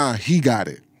saying, nah, he got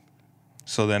it?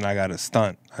 So then I gotta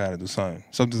stunt. I gotta do something.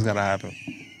 Something's gonna happen.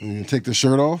 And you take the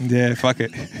shirt off? Yeah, fuck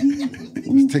it.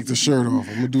 Just take the shirt off.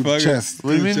 I'm gonna do the Fuck it. chest.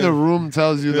 What do you mean the room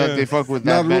tells you that they fuck with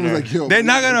Now that the room is better? like, yo, They're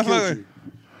not he gonna killed fuck you.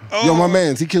 Oh. Yo, my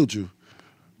mans, he killed you.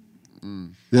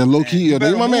 Yeah, low key. Yo, better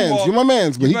you're my move mans. on. You're my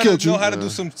mans, but You he better killed you. know how to do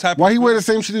some type Why of. he wear the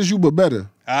same shit as you, but better?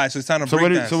 All right, so it's time to So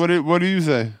break what? dance. What do you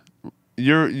say?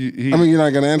 He, I mean, you're not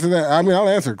gonna answer that. I mean, I'll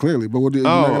answer clearly, but what do you?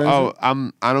 you're not gonna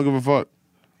answer? I don't give a fuck.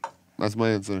 That's my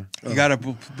answer. You gotta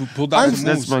pull down the That's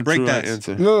moves. my Break true dance.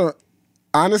 answer. No.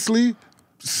 Honestly,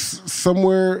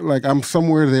 somewhere like I'm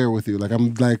somewhere there with you. Like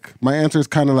I'm like my answer is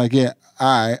kind of like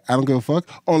I don't give a fuck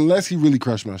unless he really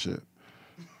crushed my shit.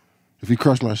 If he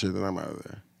crushed my shit, then I'm out of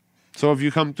there. So if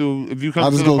you come to I'll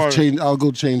the just go party, change. I'll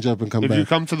go change up and come if you back.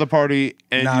 come to the party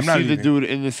and Nah, you I'm not see the leaving. dude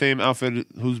in the same outfit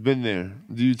who's been there,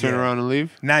 do you turn Yeah. around and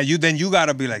leave? Now you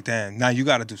gotta be like, damn. Now you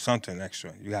gotta do something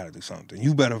extra. You gotta do something.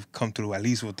 You better come through at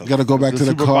least with the. You gotta go back to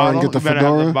the super car and bottle? get the You better have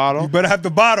fedora. the bottle. You better have the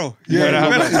bottle. You Yeah, gotta,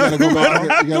 you go better back, you gotta go back.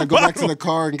 have You gotta go back to bottle. the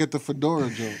car and get the fedora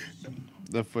joke.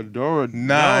 The fedora.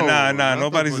 Nah, no, not the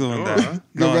nobody's doing fedora. that.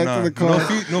 Go No, back to the car No,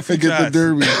 no and future get the hats.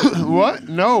 derby What?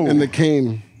 No. and the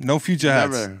cane. No future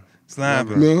hats. Never. It's not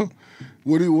happening.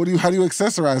 No. How do you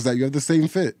accessorize that? You have the same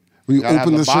fit. When you Gotta have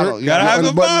open the bottle. shirt, You gotta have the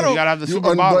unbutton bottle. You gotta have the You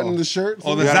super unbutton bottle. the shirt.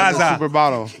 Oh, the You gotta have the Zaza. super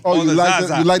bottle. Oh, Oh, you the like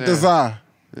Zaza. you like the Yeah. za.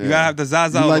 You gotta have the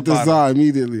Zaza You on like the the bottle. za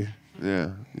immediately. Yeah.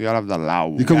 You gotta have the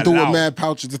loud. You come Yeah, through with loud. mad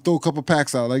pouches to throw a couple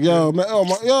packs out. Like, yo, man,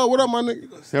 yo, what up, my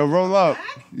nigga? Yo, roll up.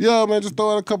 Yo, man, just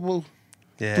throw out a couple,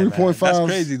 Yeah, 3.5s. man.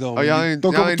 That's crazy though. Oh, y'all ain't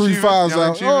throw a y'all couple ain't 3.5s cheating? Y'all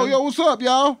out. ain't Oh, cheating? yo, what's up,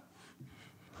 y'all?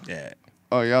 Yeah,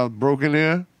 Oh, y'all broken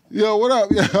here? Yo, what up,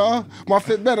 y'all? My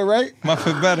fit better, right? my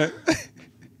fit better.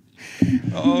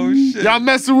 Oh shit. Y'all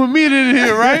messing with me in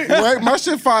here, right? Right? My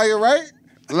shit fire, right?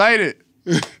 Light it.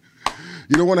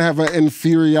 You don't want to have an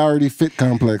inferiority fit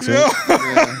complex,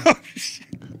 right?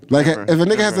 Like, if a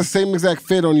nigga has the same exact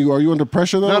fit on you, are you under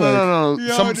pressure though? No, Like, no.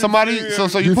 Yo, Some, I didn't somebody. see it.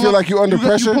 So You pull feel up, like you under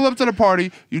pressure? You pull up to the party.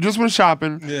 You just went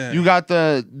shopping. Yeah. You got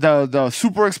the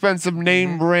super expensive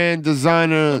name brand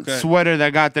designer Okay. sweater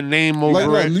that got the name over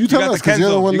Like, it. you tell got us, the 'cause you're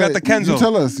the Kenzo. one You got that- the Kenzo. You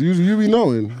tell us. You be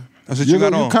knowing. That's what you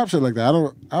got on. You cop shit like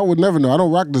that. I would never know. I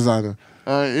don't rock designer.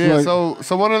 Yeah. Like-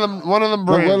 so one of them Like,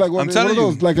 brands. what, I'm one telling of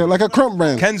those, you. like a crump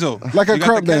brand. Kenzo. Like a you got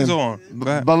crump the band. Kenzo on. Go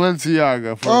ahead.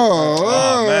 Balenciaga.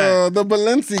 Oh, the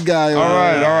Balenci guy. All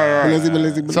right.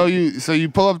 Balenci. So you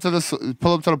pull up to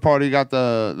the party. You got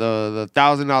the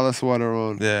 $1,000 sweater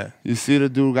on. Yeah. You see the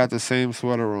dude got the same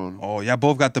sweater on. Oh, y'all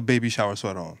both got the baby shower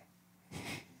sweater on.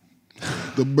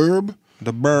 The burb,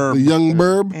 The burb. the young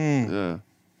burb, Yeah.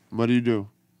 What do?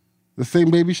 the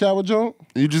same baby shower joint.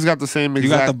 You just got the same exact You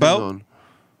got the thing belt? on.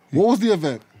 What was the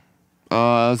event?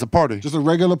 It's a party. Just a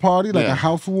regular party, like Yeah. a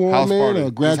housewarming, House party.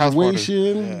 a Just house party.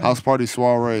 graduation, House party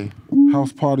soiree.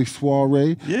 house party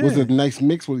soiree. Yeah. Was it a nice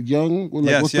mix with young?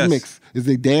 Yes, what's yes. the mix? Is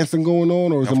there dancing going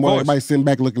on, or is Of it more course. everybody sitting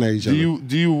back looking at each other?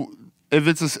 Do you if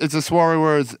it's a soiree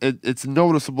where it's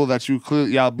noticeable that you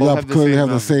clearly y'all both Y'all have the clearly same have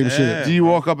the number. same Yeah. shit. Do you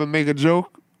walk up and make a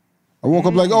joke? I woke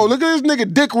up like, oh, look at this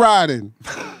nigga dick riding.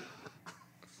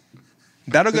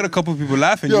 That'll get a couple people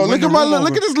laughing. Yo, You look win at the my room look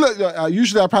over. at this look.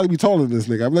 Usually I'd probably be taller than this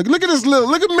nigga. I'm like, look at this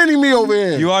look at mini me over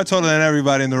here. You are taller than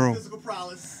everybody in the room. Physical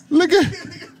prowess. Look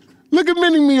at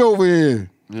mini me over here.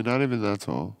 You're not even that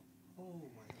tall.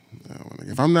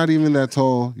 If I'm not even that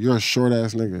tall, you're a short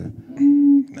ass nigga.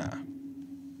 Nah.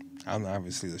 I'm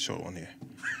obviously the short one here.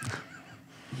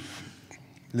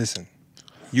 Listen.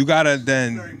 You gotta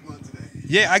then. Very blunt today.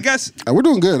 Yeah, I guess. We're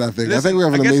doing good, I think. I think we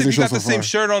have an I guess amazing if show you got so the same far.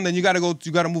 shirt on, then you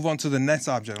gotta move on to the next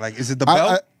object. Like, is it the I-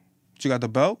 belt? I- You got the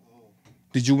belt?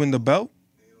 Did you win the belt?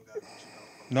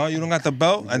 No, you don't got the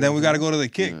belt, and then we gotta go to the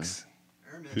kicks.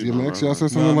 DMX, y'all said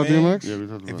something Know about what I mean? DMX? Yeah, we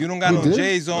talked about If you don't got We no did?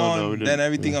 J's on, no, we didn't. then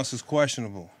everything else is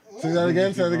questionable. Say that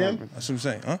again. Say that again. That's what I'm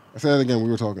saying, huh? Say that again. We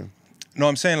were talking. No,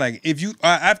 I'm saying like if you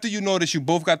after you notice you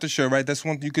both got the shirt, right? That's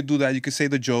one you could do that. You could say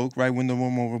the joke, right? Win the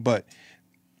room over, but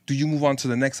do you move on to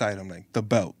the next item, like the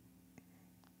belt?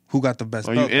 Who got the best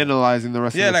Are you belt? analyzing the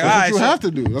rest Yeah, of the like, set? all That's right, what you so- have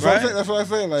to do. That's right? what I'm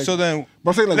saying. Like, So then,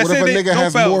 but I'm saying like, let's what if say a they- nigga no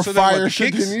has belt, more so then what, fire the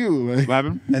shit kicks? than you? Like, What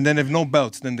happened? and then if no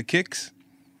belts, then the kicks.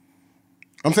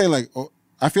 I'm saying like,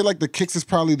 I feel like the kicks is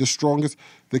probably the strongest.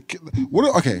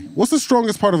 What's the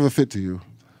strongest part of a fit to you?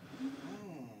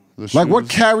 The Like, what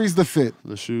shoes, carries the fit?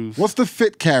 the shoes. What's the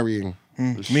fit carrying? the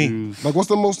Me. shoes? Like, what's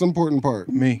the most important part?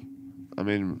 Me, I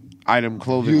mean, item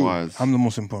clothing wise. I'm the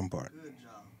most important part.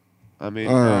 I mean,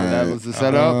 All right. that was the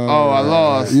setup. I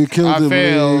lost. You killed I it,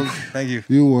 failed. Blake. Thank you.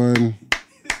 You won.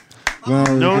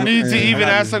 No need to even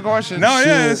ask a question. No, Shit,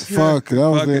 yeah, it's- fuck. That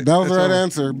was Fuck it. it. That was the That's right all.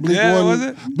 answer. Bleak Yeah, won. was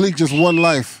it? Bleak just won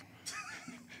life.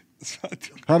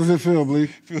 How does it feel, Bleak?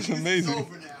 Feels amazing.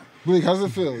 Over now. Bleak, how does it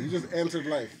feel? You just answered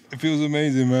life. It feels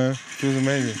amazing, man. It feels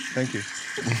amazing. Thank you.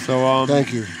 So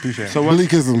Thank you. Appreciate it. So what's,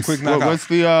 Bleakisms. Quick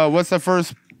knockout. what's the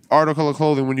first article of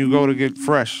clothing when you go to get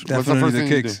fresh? What's the Definitely first the thing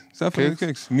you kicks. do? Definitely the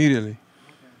kicks. Immediately.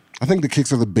 I think the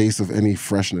kicks are the base of any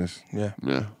freshness. Yeah.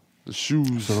 Yeah, the shoes.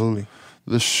 Absolutely.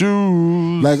 The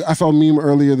shoes. Like, I saw a meme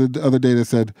earlier the other day that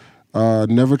said,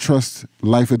 never trust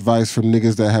life advice from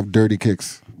niggas that have dirty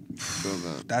kicks.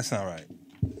 That's not right.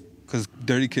 Because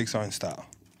dirty kicks are in style.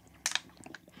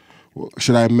 Well,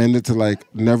 should I amend it to like,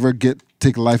 never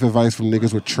take life advice from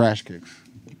niggas with trash kicks?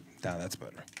 Nah, that's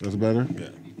better. That's better? Yeah.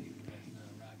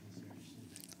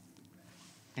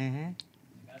 I seen some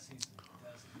dusty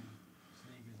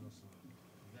sneakers or some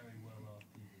very well off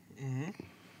people.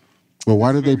 But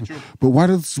why did they? very true. But why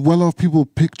does well-off people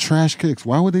pick trash kicks?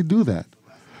 Why would they do that?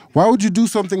 Why would you do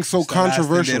something so It's the last thing.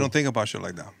 controversial? They don't think about shit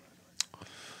like that.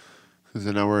 Because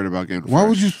they're not worried about getting Why fresh.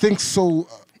 would you think so?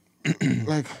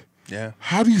 Like, Yeah.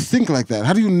 how do you think like that?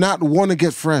 How do you not want to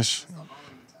get fresh?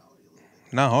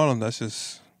 Not Harlem. That's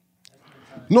just.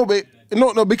 No, but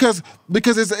no, because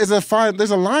it's a fine.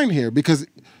 There's a line here because,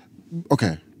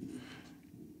 okay.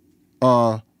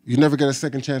 You never get a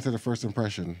second chance at a first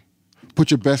impression.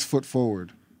 Put your best foot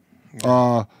forward.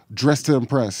 Dress to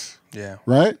impress. Yeah.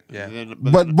 Right. Yeah.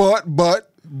 But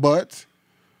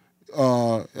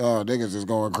niggas is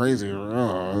going crazy.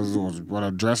 Want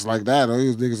to dress like that?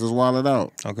 These niggas is wilding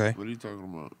out. Okay. What are you talking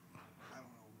about?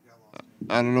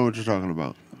 I don't know what you're talking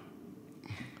about.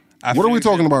 What are we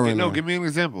talking about right No, now? give me an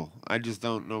example. I just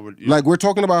don't know what. Like, we're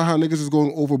talking about how niggas is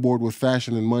going overboard with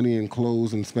fashion and money and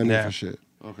clothes and spending Yeah. for shit.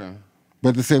 Okay. But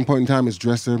at the same point in time, it's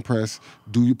dress to impress.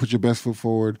 Do you put your best foot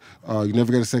forward? You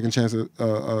never get a second chance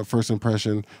at first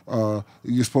impression.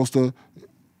 You're supposed to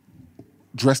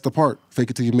dress the part, fake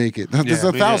it till you make it. There's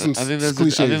a thousand I think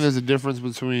cliches. there's a difference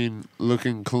between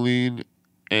looking clean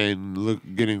and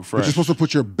getting fresh. But you're supposed to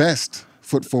put your best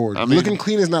foot forward. I mean- Looking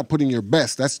clean is not putting your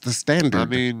best. That's the standard. I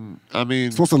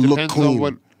mean, supposed to look depends clean. on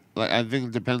what. Like, I think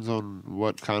it depends on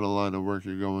what kind of line of work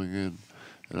you're going in,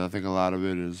 and I think a lot of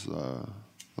it is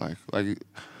like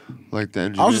the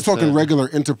engineer. I was just talking said. regular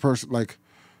interperson, like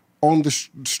on the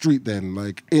street. Then,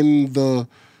 like in the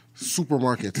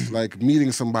supermarket, like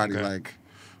meeting somebody, Okay.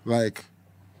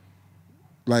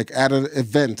 like at an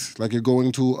event, like you're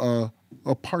going to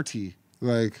a party,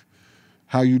 like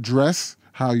how you dress,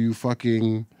 how you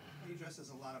fucking. How you dress says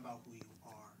a lot about who you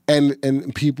are.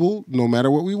 And people, no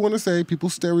matter what we want to say, people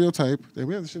stereotype. Hey,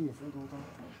 we have the shit in the front the whole time.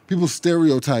 People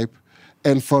stereotype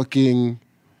and fucking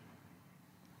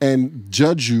and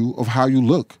judge you of how you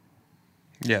look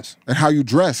Yes. and how you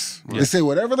dress. They Yes. say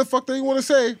whatever the fuck they want to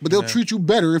say, but they'll treat you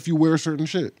better if you wear certain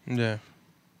shit. Yeah.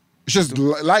 It's just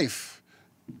life.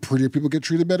 Prettier people get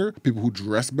treated better. People who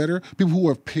dress better. People who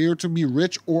appear to be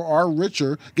rich or are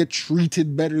richer get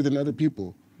treated better than other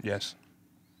people. Yes.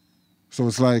 So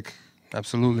it's like,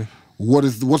 Absolutely.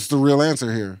 what's the real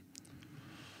answer here?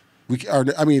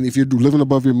 I mean, if you're living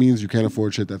above your means, you can't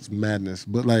afford shit. That's madness.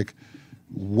 But like,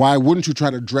 why wouldn't you try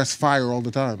to dress fire all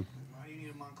the time? Why do you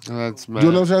need a Montclair? That's mad.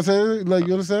 You know what I'm trying to say? Like,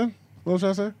 you understand what I'm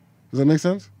trying to say? Does that make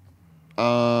sense?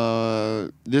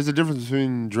 There's a difference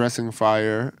between dressing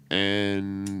fire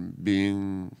and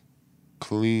being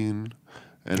clean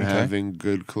and Okay. having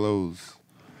good clothes.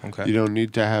 Okay. You don't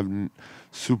need to have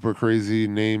super crazy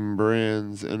name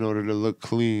brands in order to look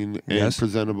clean and Yes.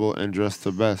 presentable and dress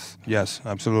the best. Yes.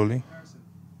 Absolutely.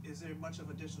 Is there much of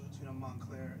a difference between a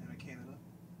Montclair and a Canada?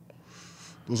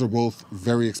 Those are both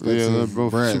very expensive Yeah, they're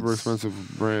both brands. super expensive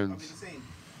I brands. mean, the same.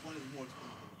 One is more expensive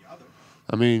than the other.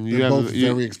 I mean, you They're have both you-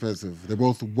 very expensive. They're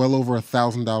both well over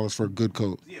 $1,000 for a good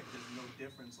coat. Yeah, but there's no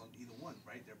difference on either one,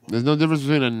 right? They're both. There's no difference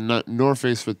between a North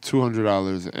Face for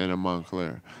 $200 and a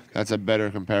Montclair. That's a better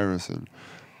comparison.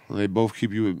 They both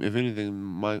keep you, if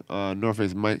anything, North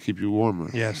Face might keep you warmer.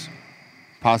 Yes.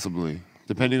 Possibly,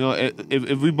 depending on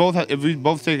if we both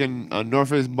take a North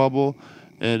Face bubble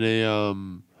and a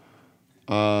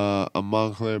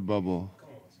Montclair bubble.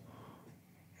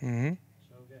 Mm-hmm.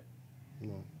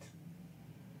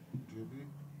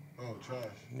 Oh, trash.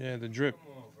 Yeah. The drip.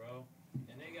 Come on, bro.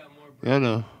 And they got more Yeah, I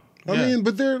know. I Yeah. mean,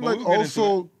 but they're Well, like we'll get into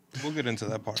also. We'll get into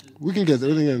that part. We can get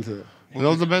everything into it. It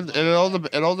all depends.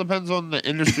 It all depends on the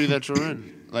industry that you're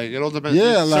in. Like it all depends. Yeah,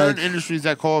 There's certain like- industries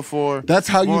that call for. That's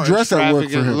how you more dress at work for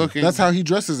extravagant him. looking- That's how he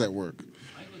dresses at work.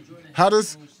 How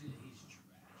does?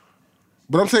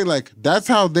 But I'm saying like that's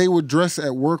how they would dress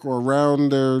at work or around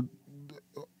their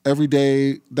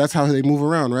everyday. That's how they move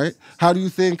around, right? How do you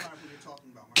think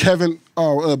Kevin,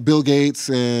 Bill Gates,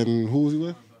 and who was he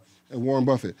with? And Warren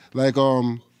Buffett. Like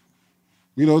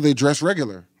they dress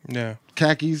regular, Yeah.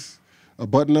 khakis,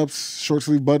 button-ups, short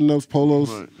sleeve button-ups, polos.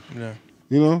 Right. Yeah.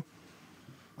 You know,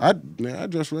 I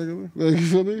dress regular. Like, you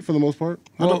feel me? For the most part.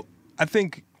 Well, I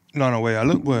think no wait. I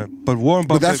look but Warren Buffett.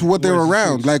 But that's what they're wears the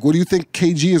around. suits. Like, what do you think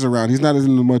KG is around? He's not as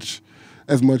much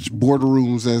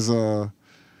boardrooms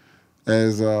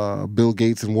as Bill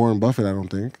Gates and Warren Buffett. I don't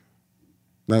think.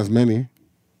 Not as many,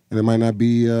 and it might not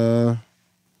be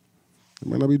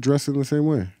dressed in the same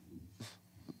way.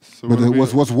 So But what are we-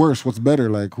 what's worse? What's better?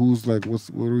 Like, what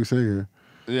are we saying here?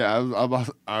 Yeah,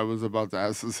 I was about to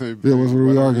ask the same. Yeah, thing. what are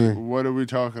we arguing? What are we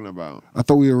talking about? I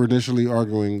thought we were initially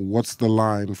arguing what's the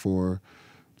line for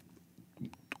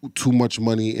too much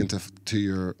money to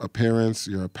your appearance,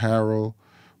 your apparel.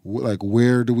 Like,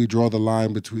 where do we draw the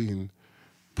line between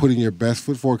putting your best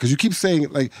foot forward? Because you keep saying,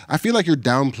 like, I feel like you're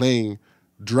downplaying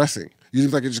dressing. You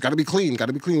just like, it just got to be clean. Got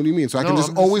to be clean. What do you mean? So I can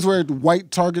just I'm always wear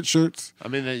white Target shirts I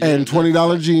mean, and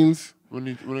 $20 jeans when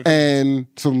it and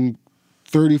some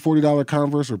 $30, $40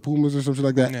 Converse or Pumas or something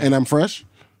like that, and I'm fresh.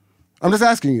 I'm just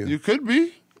asking you. you could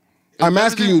be. I'm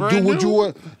asking you. Would new?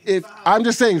 you? If I'm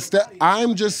just saying,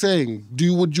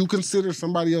 would you consider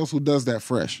somebody else who does that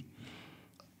fresh?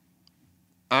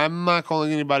 I'm not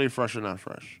calling anybody fresh or not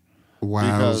fresh.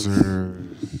 Wowzer.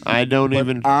 I don't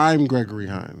even. I'm Gregory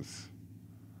Hines.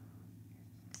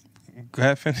 Go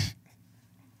ahead, finish.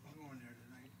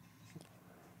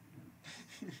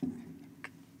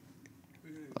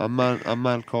 I'm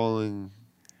not calling.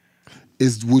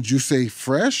 Would you say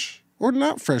fresh or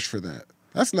not fresh for that?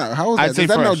 That's not. How is that? I'd say is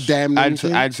that fresh. no damn I'd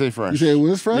thing? say fresh. You say it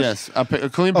was fresh? Yes, a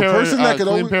clean pair. person that could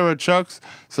clean always- pair of Chucks,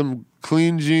 some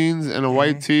clean jeans, and a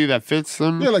white tee that fits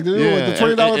them. Yeah, like the $20,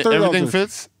 $30 Everything shirts.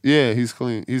 fits. Yeah, he's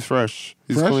clean. He's fresh.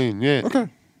 He's Fresh? clean. Yeah. Okay.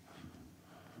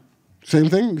 Same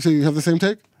thing. So you have the same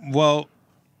take? Well,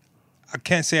 I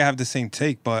can't say I have the same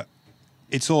take, but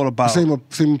it's all about. Same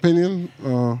opinion.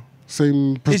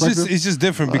 Same perspective. It's just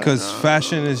different because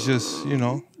fashion is just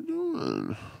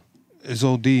it's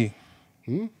OD.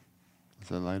 Is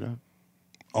that light up?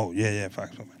 Oh yeah,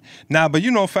 facts. Nah, but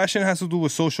fashion has to do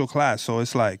with social class. So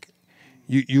it's like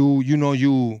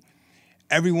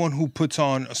everyone who puts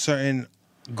on a certain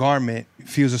garment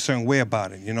feels a certain way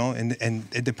about it, and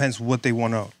it depends how they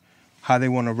want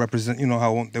to represent,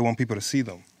 how they want people to see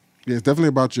them. Yeah, it's definitely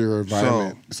about your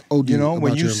environment. So, it's OD when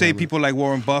about you your say environment. people like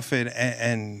Warren Buffett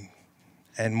and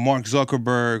Mark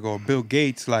Zuckerberg or Bill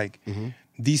Gates, like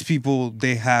these people,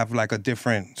 they have like a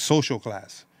different social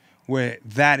class where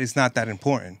that is not that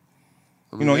important.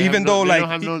 They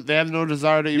have no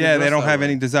desire to even. Yeah, they dress don't that have way.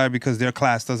 any desire because their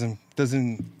class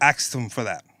doesn't ask them for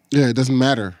that. Yeah, it doesn't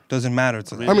matter. Doesn't matter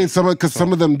to them. I mean, some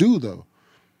of them do though.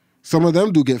 Some of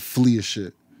them do get flea as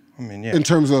shit. I mean, yeah. In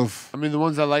terms of I mean, the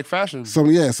ones that like fashion. some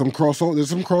crossover. There's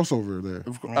some crossover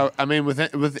there. I mean, within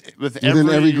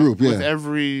every group, yeah.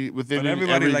 Within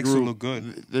everybody every likes to group, look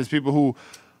good. There's people who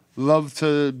love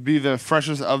to be the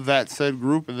freshest of that said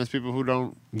group, and there's people who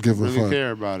don't Give a really fuck.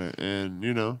 care about it. And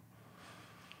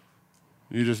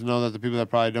you just know that the people that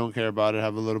probably don't care about it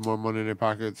have a little more money in their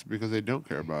pockets because they don't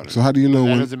care about it. So how do you know That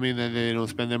when? doesn't mean that they don't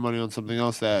spend their money on something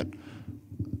else that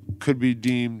could be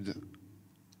deemed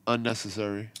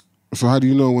unnecessary. So how do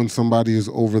you know when somebody is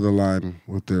over the line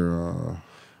with their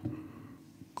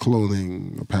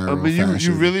clothing, apparel, I mean, you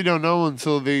fashion? really don't know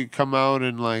until they come out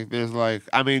and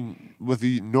with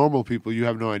the normal people, you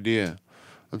have no idea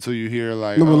until you hear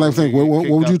like. No, but oh, like, they what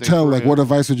kicked would you out their tell? Like, career. what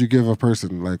advice would you give a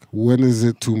person? Like, when is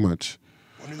it too much?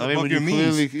 I mean, when you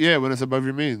clearly, when it's above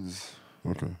your means.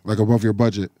 Okay, like above your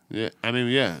budget. Yeah, I mean,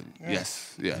 yeah,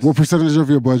 yes. What percentage of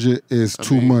your budget is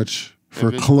too much for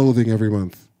if it- clothing every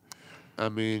month? I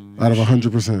mean, Out of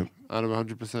 100%. Out of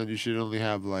 100%, you should only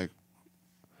have like.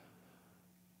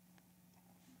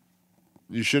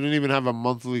 You shouldn't even have a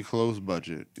monthly clothes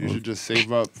budget. You should just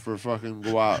save up for fucking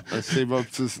go out and save up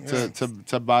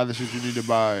to buy the shit you need to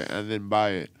buy and then buy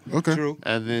it. Okay. True.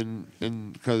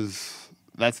 And because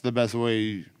that's the best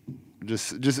way.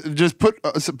 Just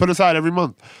put aside every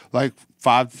month like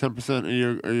 5 to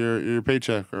 10% of your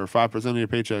paycheck or 5% of your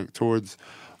paycheck towards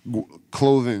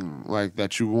clothing like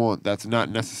that you want. That's not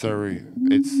necessary.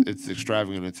 It's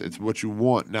extravagant. It's what you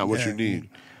want, not what you need.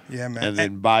 Yeah, man. And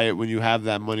then buy it when you have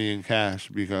that money in cash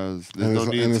because there's no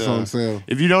need it's to. on sale.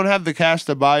 If you don't have the cash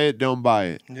to buy it, don't buy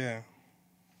it. Yeah.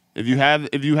 If you have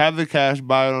the cash,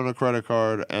 buy it on a credit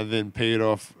card and then pay it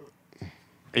off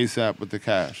ASAP with the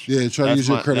cash. Yeah, try to use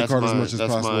your credit card as much as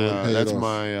possible and pay it That's off.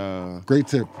 my Great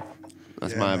tip.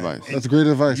 that's Yeah, my man. advice. That's great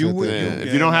advice. You right would- there. Yeah, Yeah,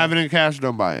 if you don't man. have it in cash,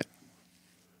 don't buy it.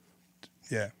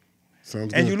 Yeah.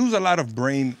 Sounds And good. you lose a lot of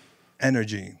brain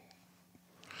energy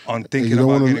on And thinking you don't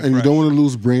about want to, getting and you fresh. don't want to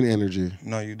lose brain energy.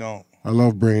 No, you don't. I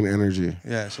love brain energy.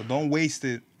 Yeah, so don't waste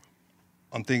it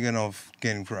on thinking of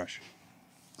getting fresh.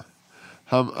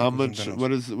 How much?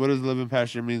 something else. What does living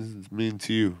past your means mean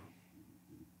to you?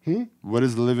 What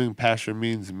does living past your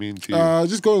means mean to you?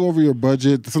 Just going over your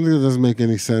budget, something that doesn't make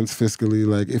any sense fiscally.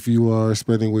 Like if you are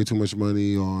spending way too much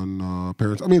money on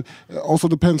parents. I mean, it also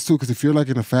depends too, because if you're like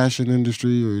in a fashion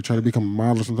industry or you're trying to become a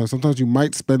model, sometimes you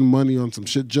might spend money on some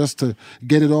shit just to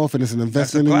get it off, and it's an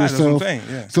investment in class, that's what I'm yourself.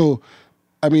 saying, yeah. So,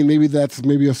 I mean, maybe that's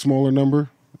a smaller number.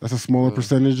 That's a smaller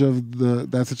percentage of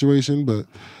that situation, but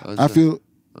I feel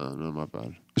Oh no, my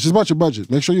bad. it's just about your budget.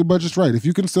 Make sure your budget's right. If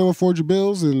you can still afford your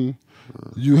bills and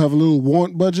you have a little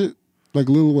want budget, like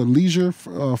a little leisure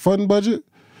fun budget,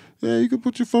 Yeah, you could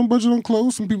put your phone budget on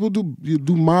clothes. Some people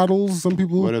do models. Some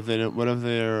people. What if they don't? What if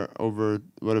they're over?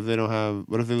 What if they don't have?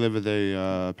 What if they live at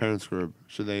a parents' crib?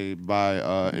 Should they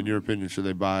buy? In your opinion, should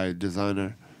they buy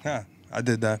designer? Yeah, I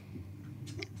did that.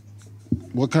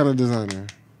 What kind of designer?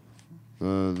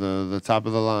 The top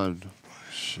of the line.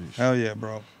 Hell yeah,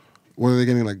 bro. What are they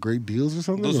getting, like great deals or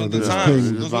something? Those Or are the they're just times.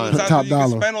 paying Those are the times top when you can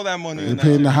dollar. spend all that money. They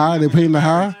paying the high. They paying the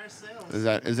high. Is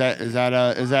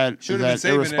that Should've been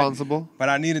saving it. irresponsible? But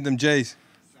I needed them J's.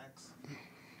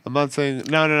 I'm not saying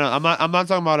no. I'm not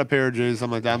talking about a pair of J's,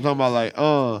 something like that. I'm talking about like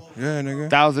Yeah, nigga.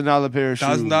 $1,000 pair of shoes.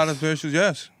 $1,000 pair of shoes,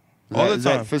 yes. Is All that- the is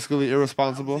that time. fiscally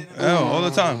irresponsible? Yeah, all the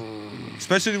time.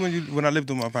 Especially when I lived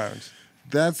with my parents.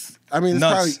 That's. I mean, it's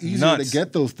Nuts. probably easier Nuts. to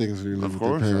get those things when you live Of with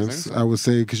course, I your think parents. so. I would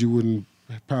say because you wouldn't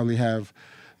probably have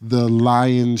the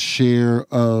lion's share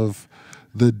of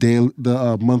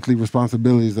the monthly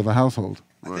responsibilities of a household.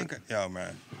 I think, yo,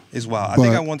 man, it's wild. I But-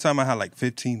 think at one time I had like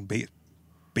 15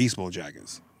 baseball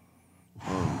jackets.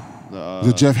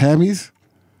 The Jeff Hammies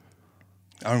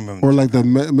I remember. or like the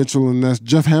Mitchell and Ness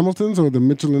Jeff Hamiltons or the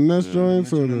Mitchell and Ness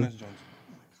joints or the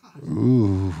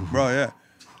Bro, yeah.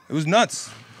 It was nuts.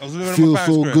 I was living in my feel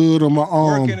parents' so crib. good on my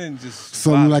arm. Working and just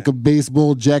Something like a vibing.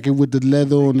 baseball jacket with the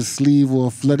leather on the sleeve or a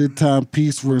flooded time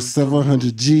piece worth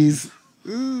 700 G's.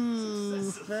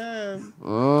 Ooh, fab.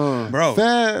 Bro.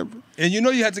 Fab. And you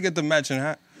know you had to get the matching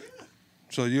hat.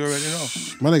 So you already know.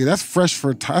 My nigga, that's fresh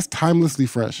that's timelessly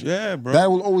fresh. Yeah, bro.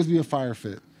 That will always be a fire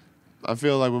fit. I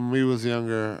feel like when we was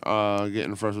younger,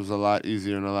 getting fresh was a lot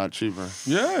easier and a lot cheaper.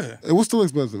 Yeah. It was still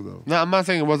expensive though. No, I'm not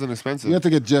saying it wasn't expensive. You have to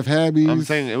get Jeff Habbies. I'm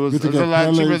saying it was You have to a get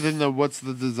lot cheaper Pellets. than the what's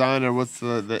the designer, what's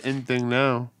the in thing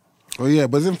now. Oh yeah,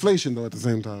 but it's inflation though at the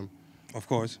same time. Of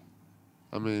course.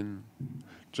 I mean,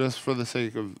 just for the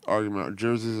sake of argument,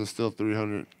 jerseys are still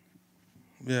 300,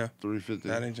 Yeah. 350.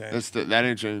 That ain't changed. That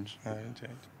ain't changed. I ain't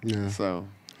changed. Yeah, So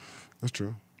that's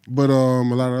true. But a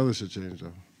lot of other shit changed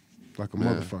though. Like a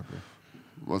motherfucker.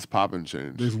 what's poppin'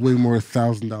 changed? There's way more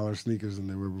 $1,000 sneakers than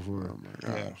there were before. Oh my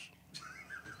gosh. Yeah.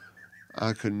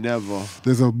 I could never.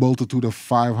 There's a multitude of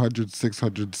 $500,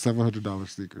 $600, $700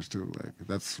 sneakers too. Like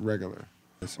that's regular.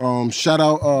 Shout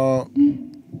out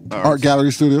Art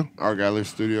Gallery Studio. Art Gallery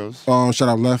Studios. Shout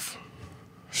out Left.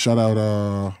 Shout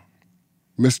out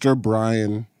Mr.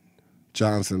 Brian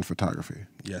Johnson Photography.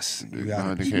 Yes. You Behind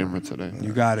got the it. camera today.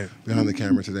 You got it. Behind the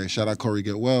camera today. Shout out Corey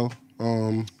Getwell.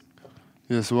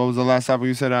 Yeah, so what was the last topic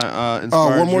you said inspired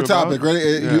Oh, one more you topic. about? Right?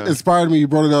 You Yeah. inspired me. You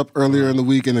brought it up earlier in the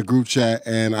week in a group chat,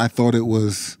 and I thought it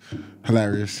was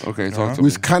hilarious. Okay, talk to We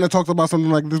me. kind of talked about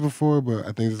something like this before, but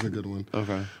I think this is a good one.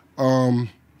 Okay.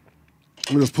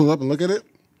 Let me just pull up and look at it.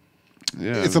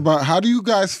 Yeah. It's about how do you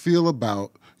guys feel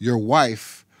about your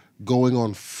wife going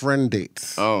on friend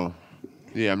dates Oh.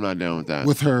 Yeah, I'm not down with that.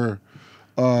 with her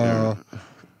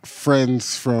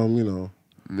friends from, you know,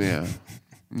 Yeah.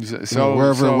 So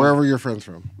wherever your friends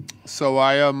from. So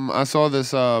I saw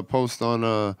this post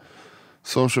on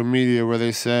social media where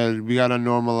they said we gotta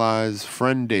normalize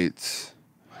friend dates.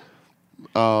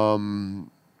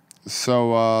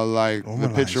 So like the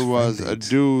Normalize picture was friend a dates.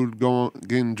 dude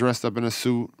getting dressed up in a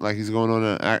suit like he's going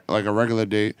on a regular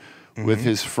date with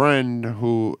his friend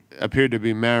who appeared to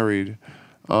be married.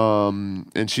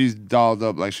 And she's dolled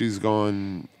up like she's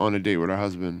going on a date with her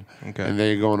husband. Okay. And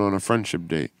they going on a friendship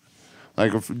date.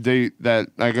 Like a date that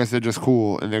I guess they're just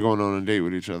cool and they're going on a date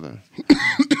with each other.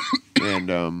 And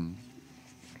there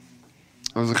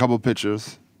was a couple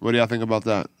pictures. What do y'all think about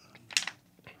that?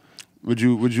 Would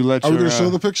you let Are your we going to show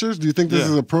the pictures? Do you think this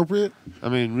yeah. is appropriate? I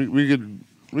mean, we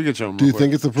could show them. Do you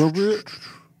think it's appropriate?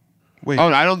 Wait. Oh,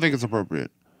 I don't think it's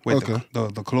appropriate. Wait. okay.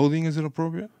 The clothing, is it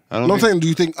appropriate? I don't No, I'm think, saying, do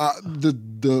you think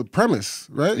the premise,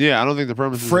 right? yeah, I don't think the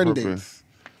premise Friend is appropriate. dates.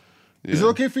 Is it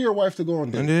okay for your wife to go on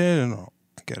dates? No.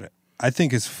 I get it. I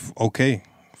think it's okay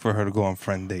for her to go on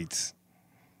friend dates.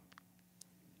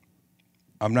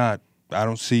 I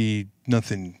don't see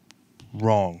nothing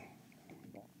wrong.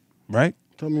 Right?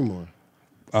 Tell me more.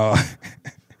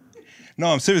 No,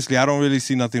 I'm seriously, I don't really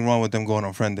see nothing wrong with them going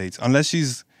on friend dates. Unless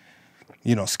she's,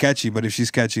 sketchy. But if she's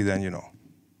sketchy, then,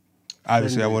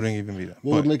 obviously I wouldn't even be there.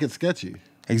 What would But- make it sketchy?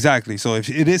 Exactly. So if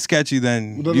it is sketchy,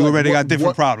 then Well, you like, already what- got different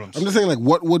what- problems. I'm just saying, like,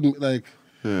 what would, like,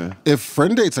 Yeah. if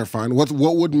friend dates are fine, what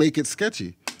would make it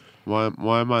sketchy? Why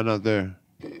am I not there?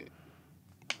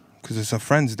 Because it's a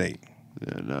friend's date.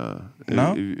 Yeah, nah.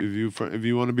 No? If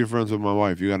you want to be friends with my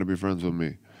wife, you got to be friends with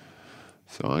me.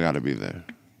 So I got to be there.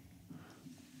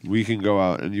 We can go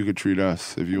out and you could treat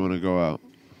us if you want to go out.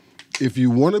 If you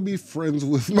want to be friends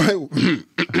with my,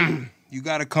 You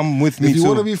got to come with me if you too.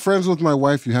 want to be friends with my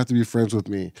wife, you have to be friends with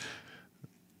me.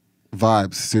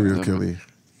 Vibes, serial killing.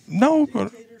 No,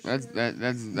 but That's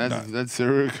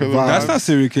serial killer. Vibe. That's not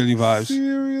serial killing vibes.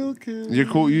 Serial killer. You're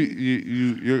cool.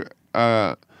 You're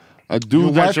a dude.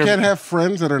 Your that wife you're- can't have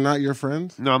friends that are not your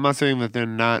friends. No, I'm not saying that they're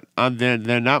not. They're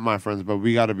not my friends, but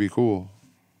we got to be cool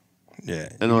Yeah.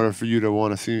 in order for you to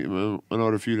want to see. In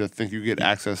order for you to think you get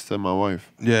access to my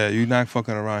wife. Yeah, you're not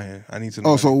fucking around here. I need to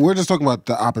know. Oh, so we're just talking about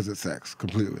the opposite sex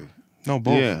completely. No,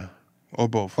 both. Yeah. Or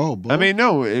both. Oh, both? I mean,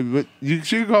 no. She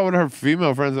can go out with her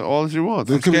female friends all she wants.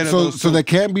 There could be- scared of so those so too. there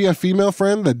can't be a female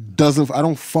friend that doesn't. I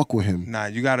don't fuck with him. Nah,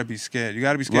 you gotta be scared. You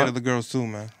gotta be scared What? of the girls too,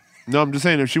 man. No, I'm just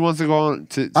saying if she wants to go on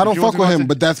to. I don't if she wants fuck to go with out him, to-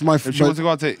 but that's my. If she but- wants to go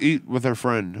out to eat with her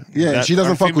friend. yeah, that- she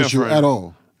doesn't her fuck with female you friend, at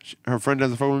all. Her friend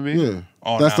doesn't fuck with me. Yeah,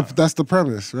 Oh, that's nah. that's the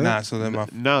premise, right? Nah, so then my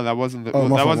No, that wasn't the. Oh,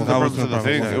 my that fault, wasn't my the fault. premise of the That was the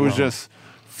thing. premise, It was yeah, just.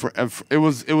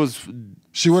 It was.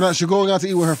 She went out. She going out to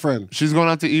eat with her friend. She's going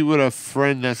out to eat with a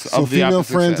friend that's So of the female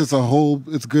opposite friends, sex. it's a whole.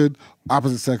 It's good.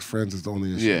 Opposite sex friends is the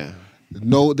only issue. Yeah.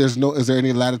 No, there's no. Is there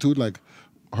any latitude like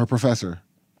her professor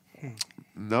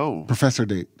No.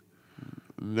 date?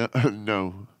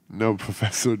 No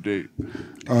professor date.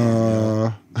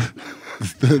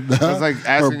 It's like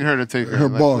asking her to take her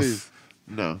like, boss. please.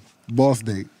 No. boss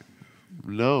date,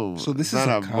 No. So this it's is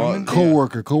not a common boss.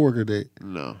 coworker date,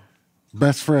 No.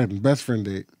 best friend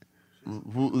date.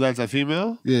 Who, that's a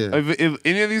female? Yeah. If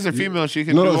any of these are female, she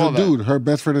can No, do it's all a that. dude. Her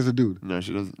best friend is a dude. No,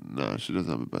 she doesn't. No, she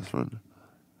doesn't have a best friend.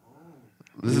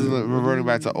 This is like reverting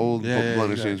back to old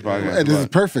Blunt Exchange podcast. And this is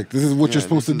but- perfect. This is what yeah, you're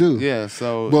supposed to this do. is- Yeah.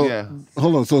 So Well, yeah.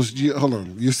 hold on. So hold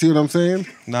on. You see what I'm saying?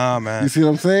 Nah, man. You see what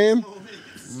I'm saying?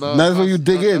 No, Now this is where you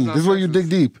dig that's in. not This is where you sexist. dig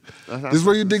deep. That's not This is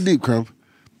where you sexist. dig deep, Crump.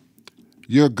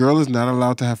 Your girl is not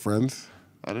allowed to have friends.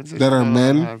 I didn't say that she's are not allowed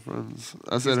men. to have friends.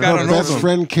 I said gotta Her know best them.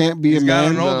 friend can't be He's a gotta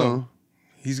man. know No. them.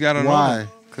 He's gotta know Why? them.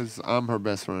 Because I'm her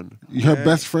best friend. Her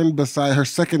best friend beside her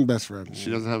second best friend. She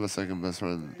doesn't have a second best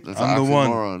friend. That's I'm an the one.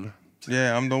 oxymoron.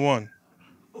 Yeah, I'm the one.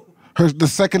 The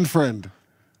second friend.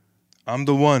 I'm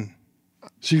the one.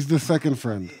 She's the second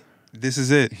friend. This is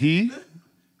it. He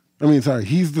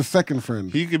He's the second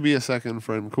friend. could be a second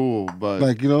friend, cool, but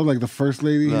Like, like the first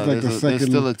lady. no, He's like the there's second.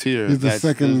 still a tier. He's the That's-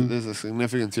 second. There's a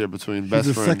significant tier between He's best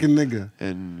the friend second nigga.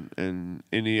 and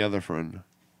any other friend.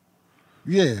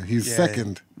 Yeah, he's Yeah.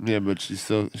 second. Yeah, but she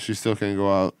still can't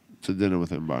go out to dinner with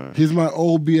him by her. He's my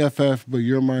old BFF, but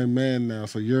you're my man now.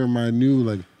 So you're my new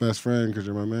like best friend because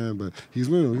you're my man. But he's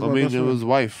new. He's I my mean, best it friend. was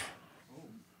wife,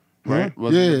 right? Huh?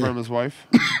 Wasn't Yeah. the premise wife?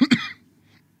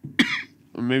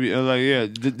 Maybe like yeah.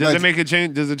 Does Like- it make a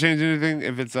change? Does it change anything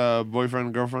if it's a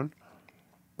boyfriend girlfriend?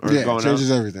 Or Yeah, going it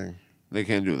changes out? everything. They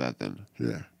can't do that then.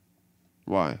 Yeah.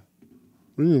 Why?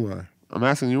 What do you mean why? I'm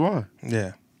asking you why.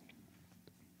 Yeah.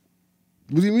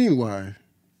 What do you mean why?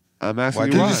 I'm asking Why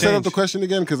you Can can't why. you set up change? the question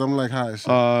again? Because I'm like, hi.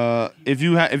 If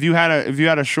you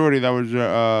had a shorty that was your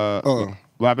Oh.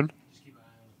 what happened?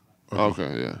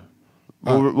 Okay, yeah.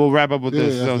 We'll wrap up with Yeah,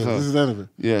 this. yeah, So, this is the end of it.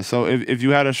 yeah. So if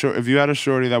you had a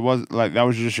shorty that was like that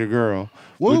was just your girl.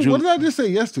 What, would you, what did I just say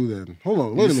yes to then? Hold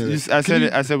on, wait a minute.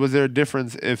 I said was there a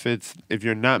difference if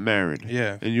you're not married?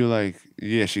 Yeah. And you're like,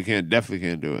 yeah, she definitely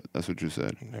can't do it. That's what you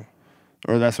said.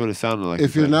 Or that's what it sounded like.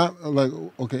 If you you're said. not like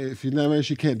okay, if you're not married,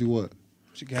 she can't do what?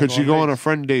 Could she go on a dates.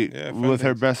 friend date Yeah, friend with her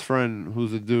dates. best friend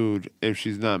who's a dude if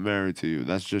she's not married to you?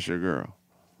 That's just your girl.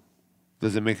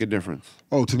 Does it make a difference?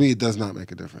 Oh, to me, it does not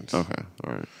make a difference. Okay,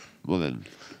 all right. Well then,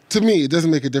 To me, it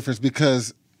doesn't make a difference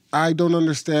because I don't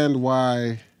understand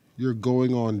why you're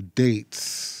going on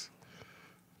dates.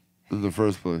 in the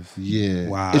first place. Yeah.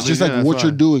 Wow. It's I just mean, like yeah, what that's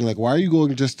you're why. doing. Like, why are you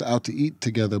going just out to eat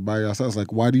together by yourselves?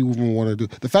 Like, why do you even want to do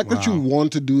the fact that you Wow.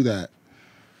 want to do that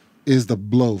is the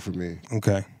blow for me.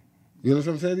 Okay. You know what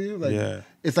I'm saying to you? Like, Yeah.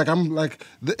 It's like I'm like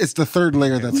it's the third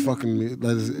layer that's fucking me.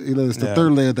 Like, it's the Yeah.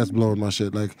 third layer that's blowing my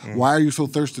shit. Like, why are you so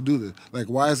thirsty to do this? Like,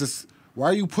 why is this? Why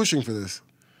are you pushing for this?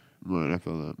 Right, I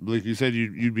feel that. Blake, you said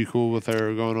you'd be cool with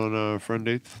her going on friend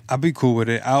dates. I'd be cool with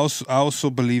it. I also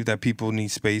believe that people need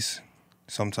space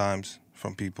sometimes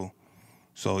from people.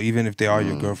 So even if they are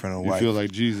your girlfriend or You wife. feel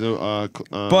like Jesus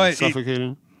But it-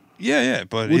 suffocating? yeah,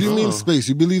 but What do you if- mean space?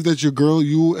 You believe that your girl,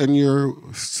 you and your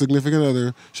significant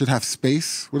other should have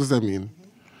space? What does that mean?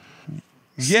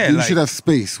 Yeah, You like should have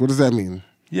space. What does that mean?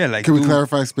 yeah, like Can we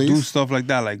clarify space? Do stuff like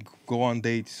that, like go on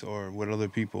dates or with other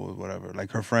people or whatever,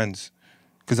 like her friends.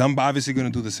 Because I'm obviously gonna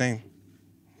do the same.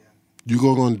 You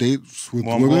go on dates with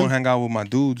Well, I'm women? going to hang out with my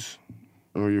dudes.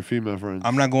 Or your female friends?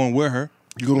 I'm not going with her.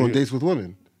 You go on dates with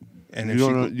women? And You if she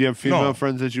don't know, go- you have female No,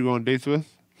 friends that you go on dates with?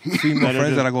 female that are friends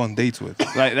just- that I go on dates with.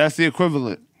 Like that's the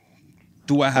equivalent.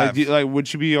 Do I have? Like would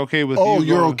she be okay with Oh, you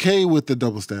you're going- okay with the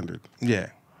double standard? Yeah,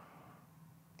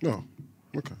 No.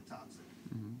 Okay.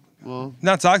 Well,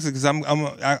 not toxic because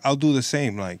I'll do the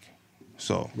same. Like,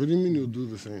 so What do you mean you'll do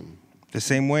the same? The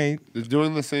same way.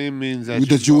 Doing the same means that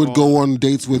That you would go on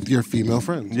dates with your female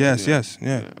friends. Yes, yes,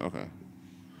 yeah. Okay.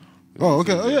 Oh,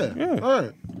 okay. Oh, yeah. All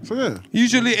right. So, yeah.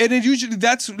 Usually,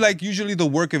 that's like usually the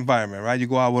work environment, right? You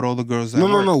go out with all the girls. That No,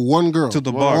 work. one girl. To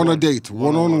the bar. On a date.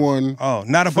 One-on-one. Oh,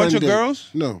 not a bunch of date. girls?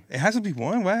 No. It has to be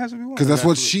one. Why has to be one? Because that's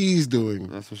what she's doing.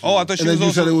 That's what she Oh, I did. thought she And then was you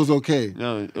also said it was okay.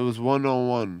 No, it was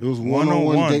one-on-one. It was one-on-one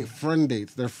One-on-one. date, friend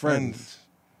dates. They're friends.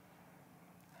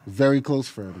 Very close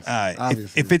friends.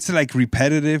 Obviously. If it's like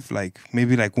repetitive, like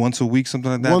maybe like once a week, something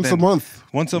like that. Once a month.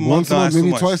 Once a month. Once a no, month, that's too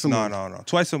maybe much. twice a month. No.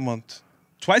 Twice a month.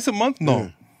 Twice a month? No. Yeah.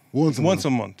 Once a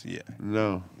month. Yeah.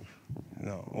 No.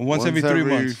 No. Once every 3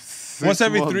 months. 6 Once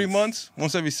every months. 3 months.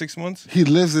 Once every 6 months. He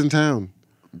lives in town.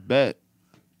 Bet.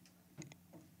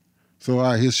 So, all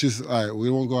right, we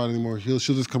won't go out anymore. She'll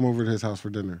just come over to his house for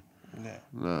dinner. Yeah.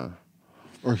 Nah.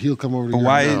 Or he'll come over to But your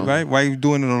why? house. Right? Why are you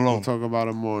doing it We'll alone? talk about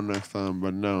it more next time,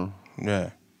 but no.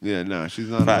 Yeah. Yeah, no, she's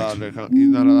not Facts. allowed to come. He's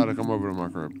not allowed to come over to my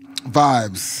crib.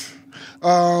 Vibes.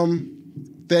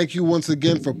 Thank you once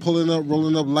again for pulling up,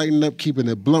 rolling up, lighting up, keeping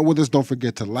it blunt with us. Don't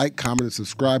forget to like, comment, and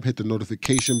subscribe. Hit the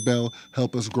notification bell.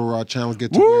 Help us grow our channel.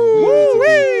 Get to where we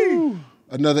need to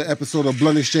be. Another episode of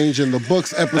Blunt Exchange in the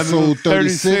books. Episode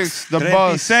 36. The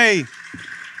bus. Say.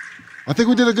 I think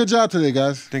we did a good job today,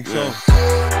 guys. Think so.